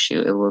promise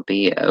you it will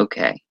be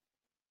okay.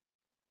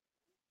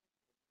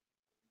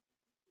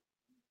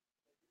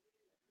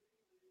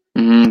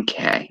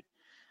 Okay.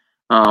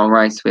 All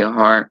right,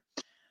 sweetheart.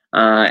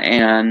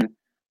 And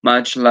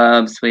much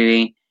love,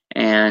 sweetie.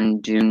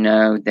 And do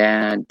know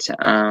that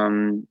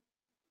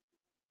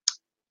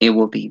it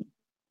will be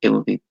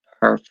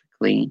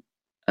perfectly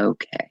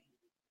okay.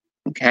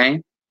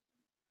 Okay?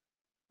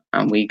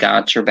 We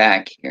got your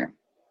back here.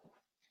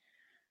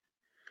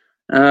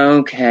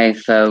 Okay,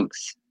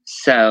 folks.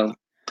 So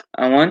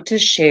I want to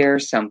share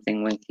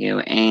something with you,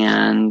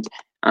 and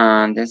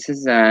this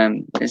is a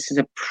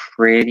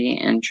pretty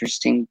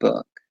interesting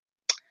book.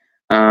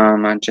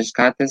 I just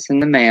got this in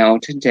the mail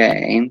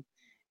today,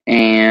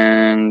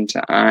 and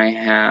I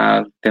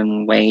have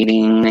been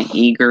waiting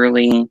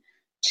eagerly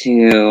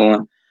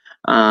to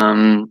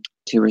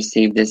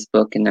receive this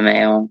book in the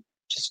mail,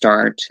 to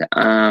start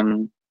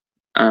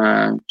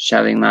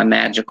shoving my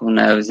magical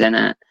nose in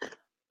it.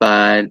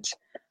 But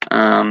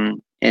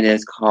it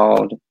is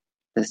called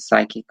The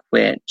Psychic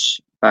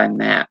Witch by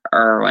Matt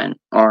Irwin,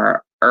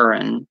 or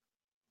Irwin.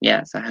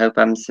 Yes, I hope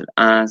I'm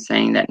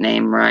saying that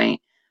name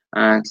right.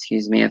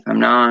 Excuse me if I'm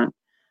not.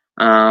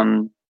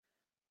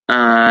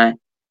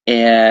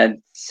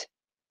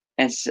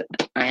 It's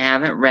I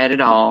haven't read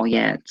it all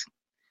yet,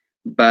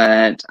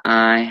 but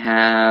I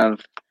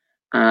have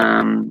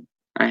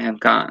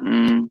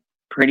gotten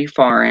pretty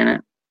far in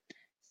it.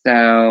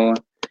 So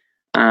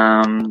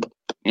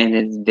it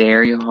is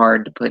very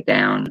hard to put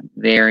down.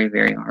 Very,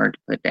 very hard to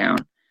put down.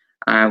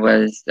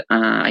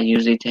 I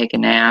usually take a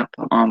nap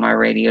on my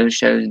radio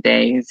shows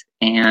days,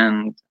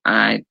 and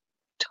I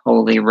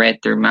totally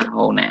read through my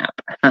whole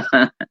nap.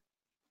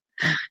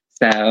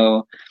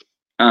 So,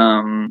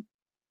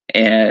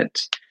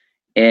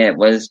 it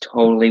was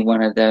totally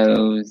one of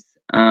those,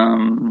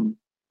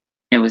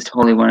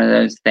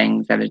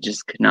 things that I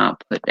just could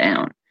not put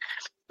down.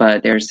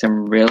 But there's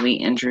some really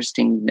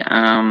interesting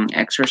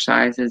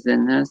exercises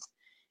in this,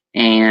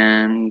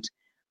 and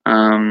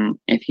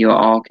if you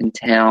all can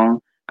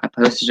tell, I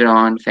posted it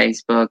on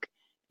Facebook,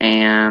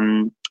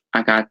 and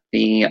I got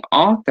the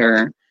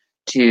author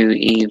to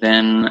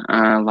even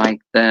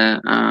like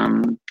the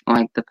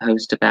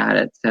post about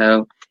it.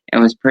 So it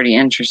was pretty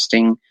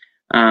interesting.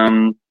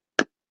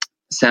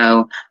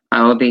 So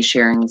I will be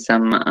sharing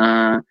some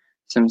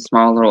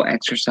small little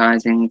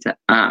exercises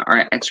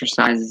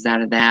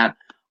out of that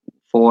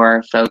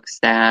for folks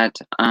that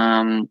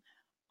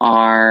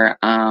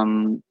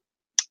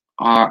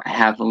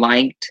have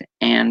liked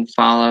and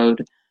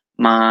followed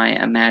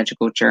my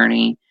Magical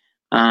Journey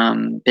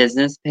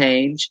business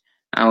page.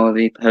 I will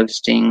be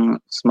posting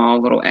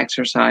small little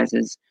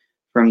exercises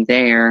from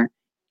there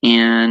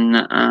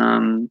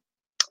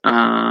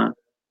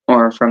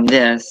or from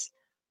this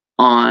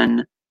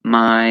on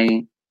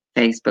my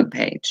Facebook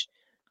page.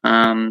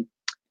 And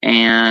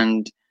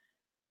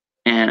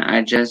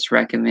I just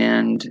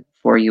recommend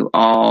for you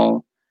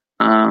all,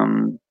 I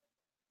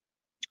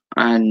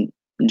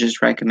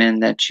just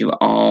recommend that you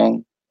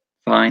all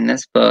find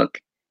this book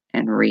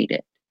and read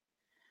it.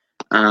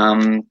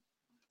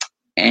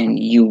 and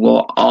you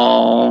will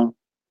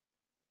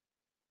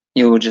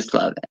just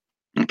love it.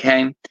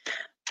 Okay?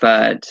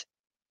 But,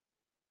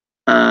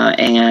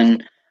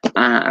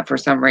 for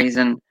some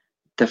reason,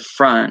 the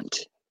front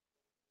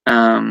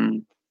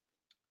of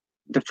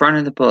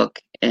the book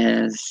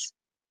is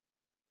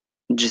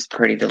just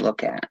pretty to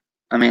look at.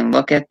 I mean,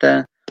 look at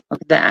the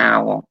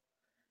owl,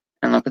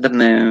 and look at the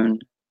moon,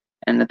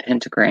 and the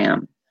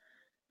pentagram.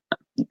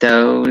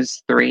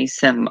 Those three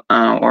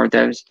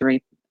those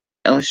three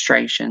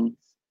illustrations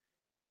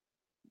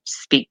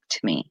speak to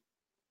me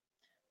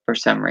for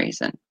some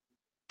reason.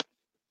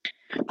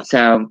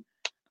 So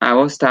I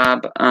will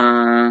stop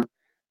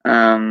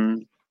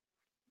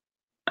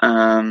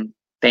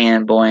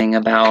fanboying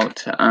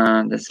about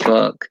this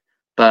book,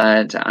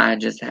 but I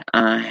just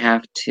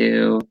have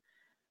to.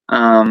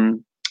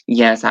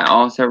 Yes, I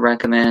also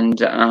recommend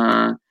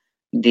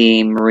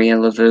the Maria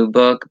Laveau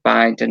book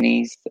by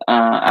Denise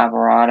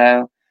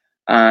Alvarado.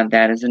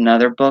 That is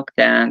another book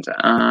that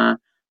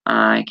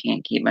I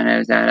can't keep my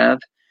nose out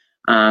of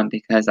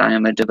because I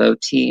am a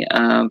devotee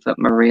of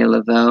Maria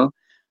Laveau.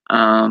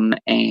 And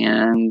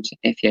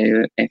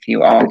if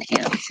you all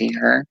can't see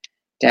her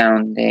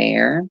down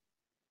there,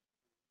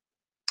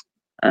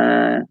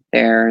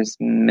 there's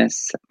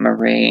Miss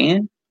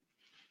Marie.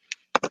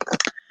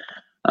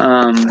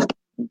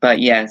 But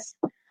yes,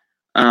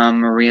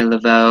 Maria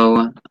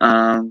Laveau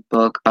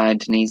book by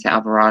Denise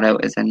Alvarado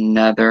is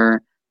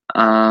another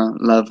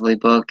lovely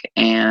book,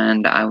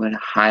 and I would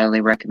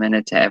highly recommend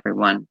it to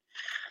everyone.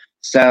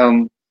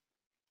 So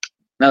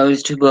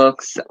those two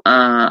books,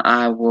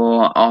 I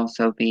will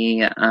also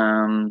be.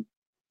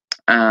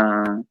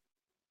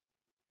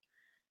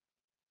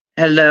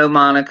 Hello,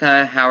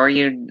 Monica. How are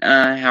you?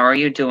 How are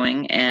you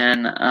doing?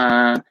 And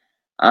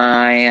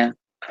I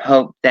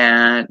hope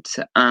that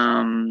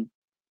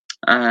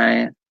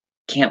I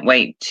can't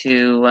wait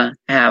to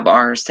have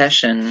our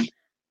session.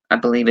 I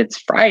believe it's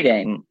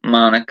Friday,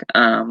 Monica,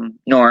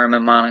 Norm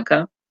and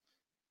Monica.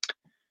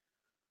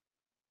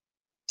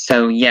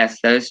 So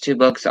yes, those two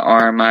books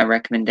are my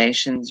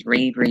recommendations.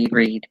 Read.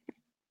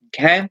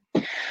 Okay.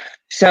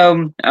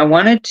 So I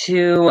wanted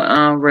to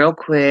real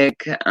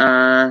quick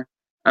run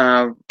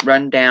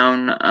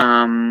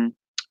down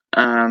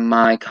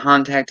my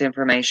contact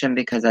information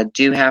because I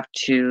do have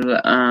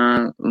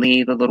to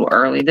leave a little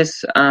early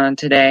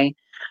today.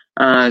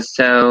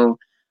 So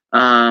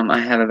I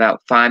have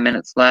about 5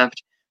 minutes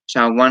left. So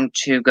I want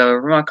to go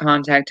over my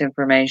contact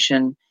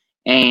information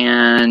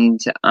and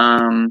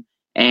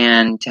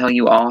tell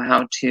you all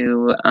how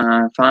to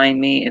find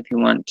me if you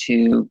want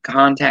to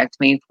contact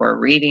me for a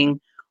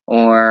reading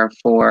or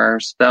for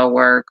spell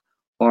work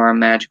or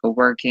magical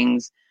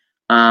workings.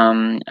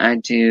 I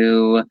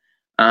do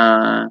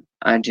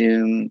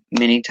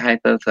many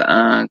type of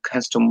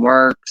custom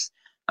works.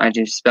 I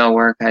do spell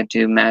work. I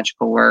do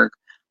magical work.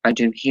 I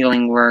do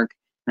healing work,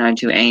 and I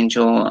do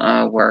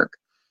angel work.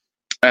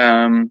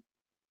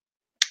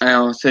 I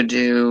also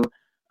do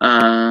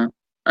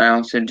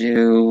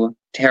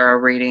tarot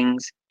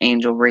readings,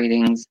 angel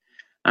readings.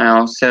 I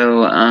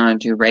also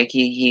do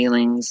Reiki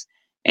healings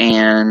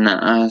and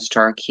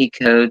star key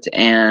codes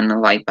and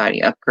light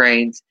body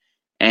upgrades,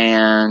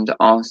 and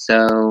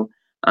also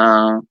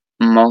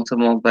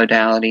multiple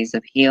modalities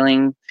of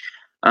healing.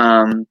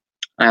 I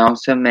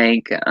also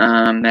make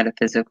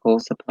metaphysical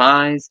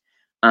supplies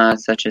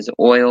such as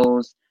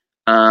oils,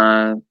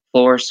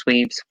 floor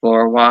sweeps,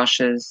 floor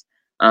washes,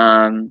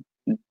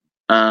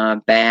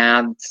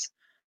 baths,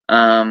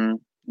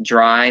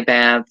 dry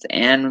baths,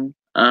 and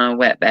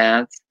wet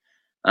baths.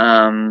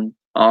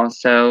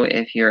 Also,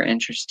 if you're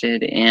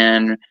interested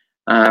in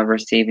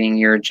receiving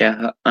your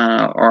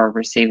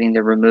receiving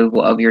the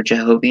removal of your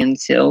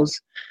Jehovah's seals,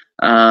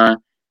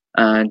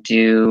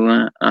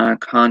 do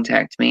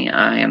contact me.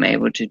 I am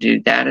able to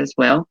do that as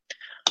well.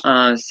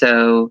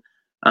 So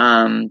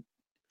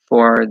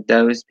for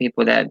those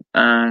people that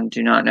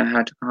do not know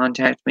how to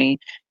contact me,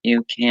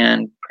 you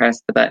can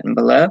press the button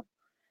below,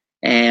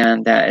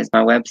 and that is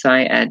my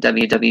website at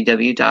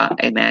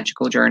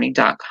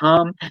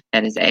www.amagicaljourney.com.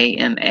 That is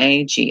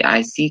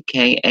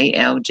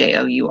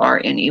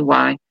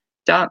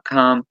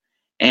AMAGICKALJOURNEY.com.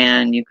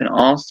 And you can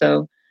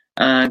also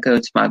go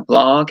to my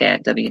blog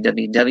at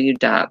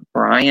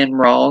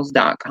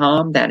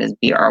www.brianrawls.com. That is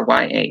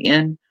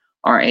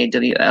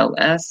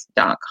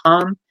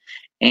BRYANRAWLS.com.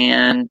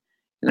 And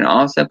you can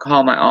also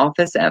call my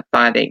office at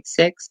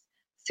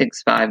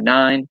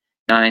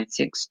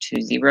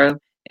 586-659-9620.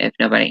 If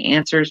nobody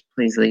answers,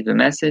 please leave a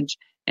message,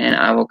 and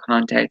I will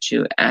contact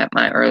you at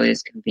my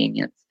earliest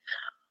convenience.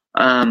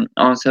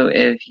 Also,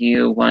 if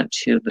you want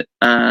to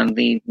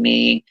leave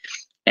me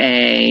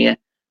a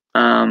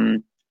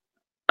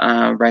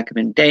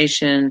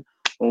recommendation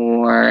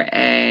or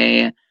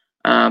a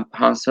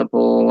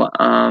possible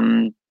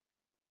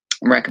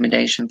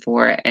recommendation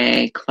for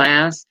a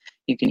class,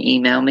 you can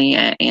email me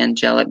at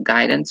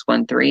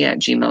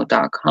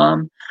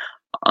angelicguidance13@gmail.com.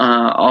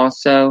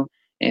 Also,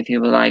 if you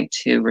would like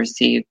to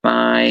receive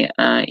my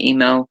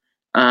email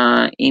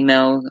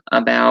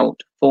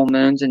about full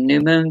moons and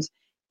new moons,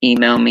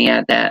 email me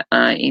at that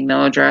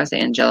email address,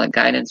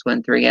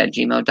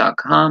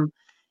 angelicguidance13@gmail.com.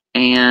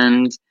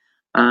 And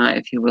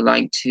if you would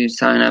like to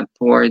sign up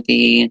for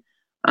the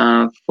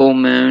full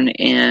moon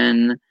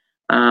in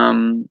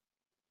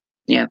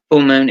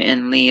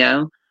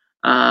Leo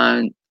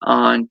on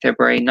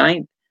February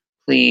 9th,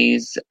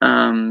 please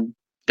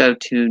go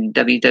to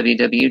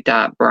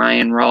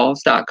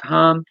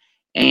www.brianrawls.com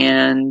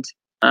and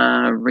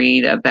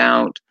read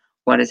about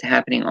what is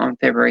happening on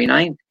February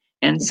 9th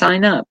and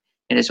sign up.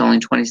 It is only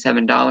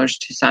 $27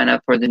 to sign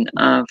up for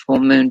the full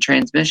moon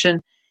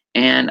transmission,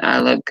 and I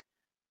look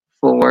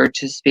forward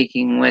to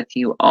speaking with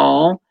you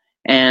all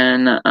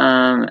and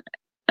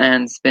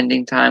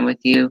spending time with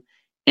you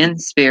in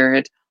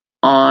spirit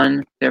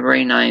on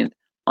February 9th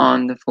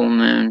on the full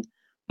moon.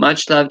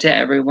 Much love to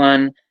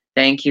everyone.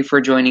 Thank you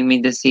for joining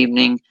me this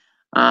evening.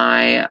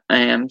 I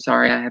am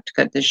sorry I have to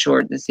cut this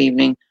short this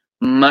evening.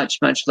 Much,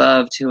 much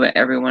love to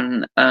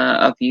everyone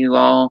of you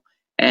all,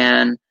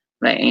 and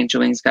let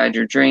angel wings guide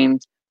your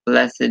dreams.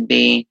 Blessed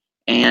be,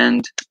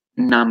 and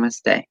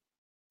namaste.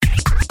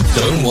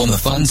 Don't want the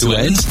fun to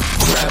end?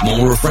 Grab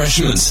more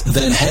refreshments,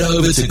 then head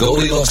over to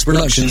Goldilocks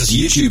Productions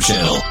YouTube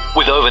channel.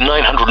 With over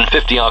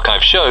 950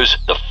 archive shows,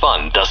 the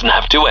fun doesn't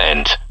have to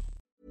end.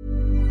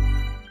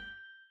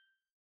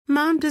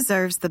 Mom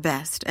deserves the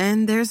best,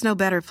 and there's no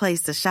better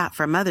place to shop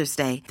for Mother's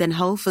Day than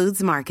Whole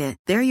Foods Market.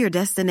 They're your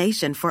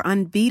destination for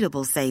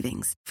unbeatable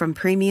savings, from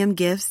premium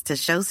gifts to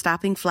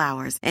show-stopping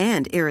flowers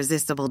and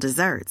irresistible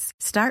desserts.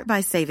 Start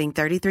by saving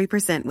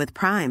 33% with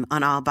Prime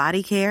on all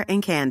body care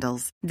and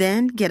candles.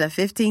 Then get a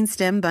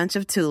 15-stem bunch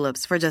of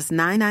tulips for just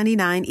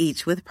 $9.99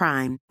 each with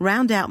Prime.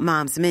 Round out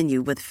Mom's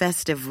menu with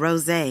festive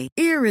rosé,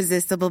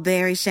 irresistible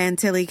berry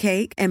chantilly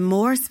cake, and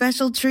more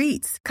special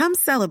treats. Come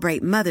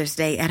celebrate Mother's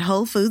Day at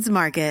Whole Foods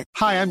Market.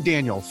 Hi, I'm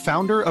Daniel,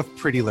 founder of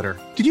Pretty Litter.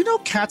 Did you know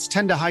cats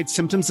tend to hide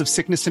symptoms of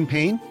sickness and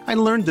pain? I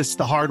learned this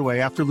the hard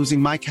way after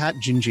losing my cat,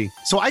 Gingy.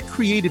 So I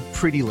created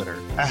Pretty Litter,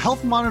 a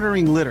health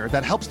monitoring litter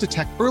that helps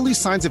detect early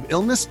signs of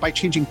illness by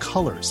changing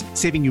colors,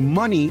 saving you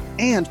money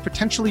and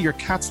potentially your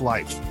cat's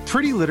life.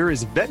 Pretty Litter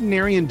is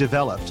veterinarian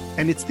developed,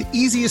 and it's the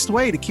easiest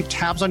way to keep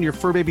tabs on your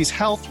fur baby's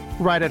health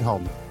right at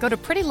home. Go to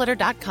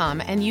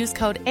prettylitter.com and use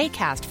code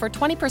ACAST for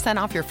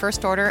 20% off your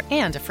first order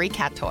and a free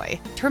cat toy.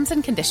 Terms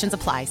and conditions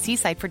apply. See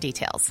site for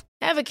details.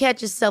 Ever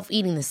catch yourself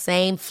eating the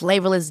same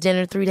flavorless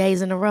dinner 3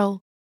 days in a row?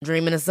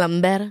 Dreaming of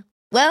something better?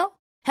 Well,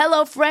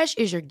 HelloFresh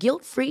is your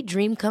guilt-free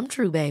dream come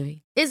true,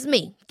 baby. It's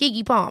me,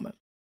 Keke Palmer.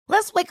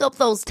 Let's wake up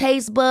those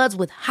taste buds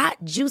with hot,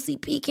 juicy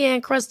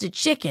pecan-crusted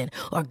chicken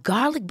or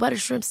garlic butter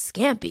shrimp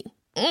scampi.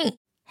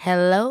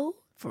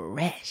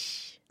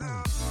 HelloFresh.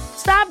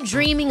 Stop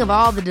dreaming of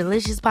all the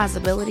delicious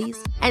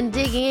possibilities and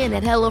dig in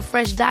at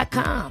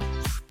HelloFresh.com.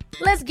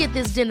 Let's get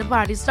this dinner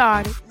party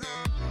started.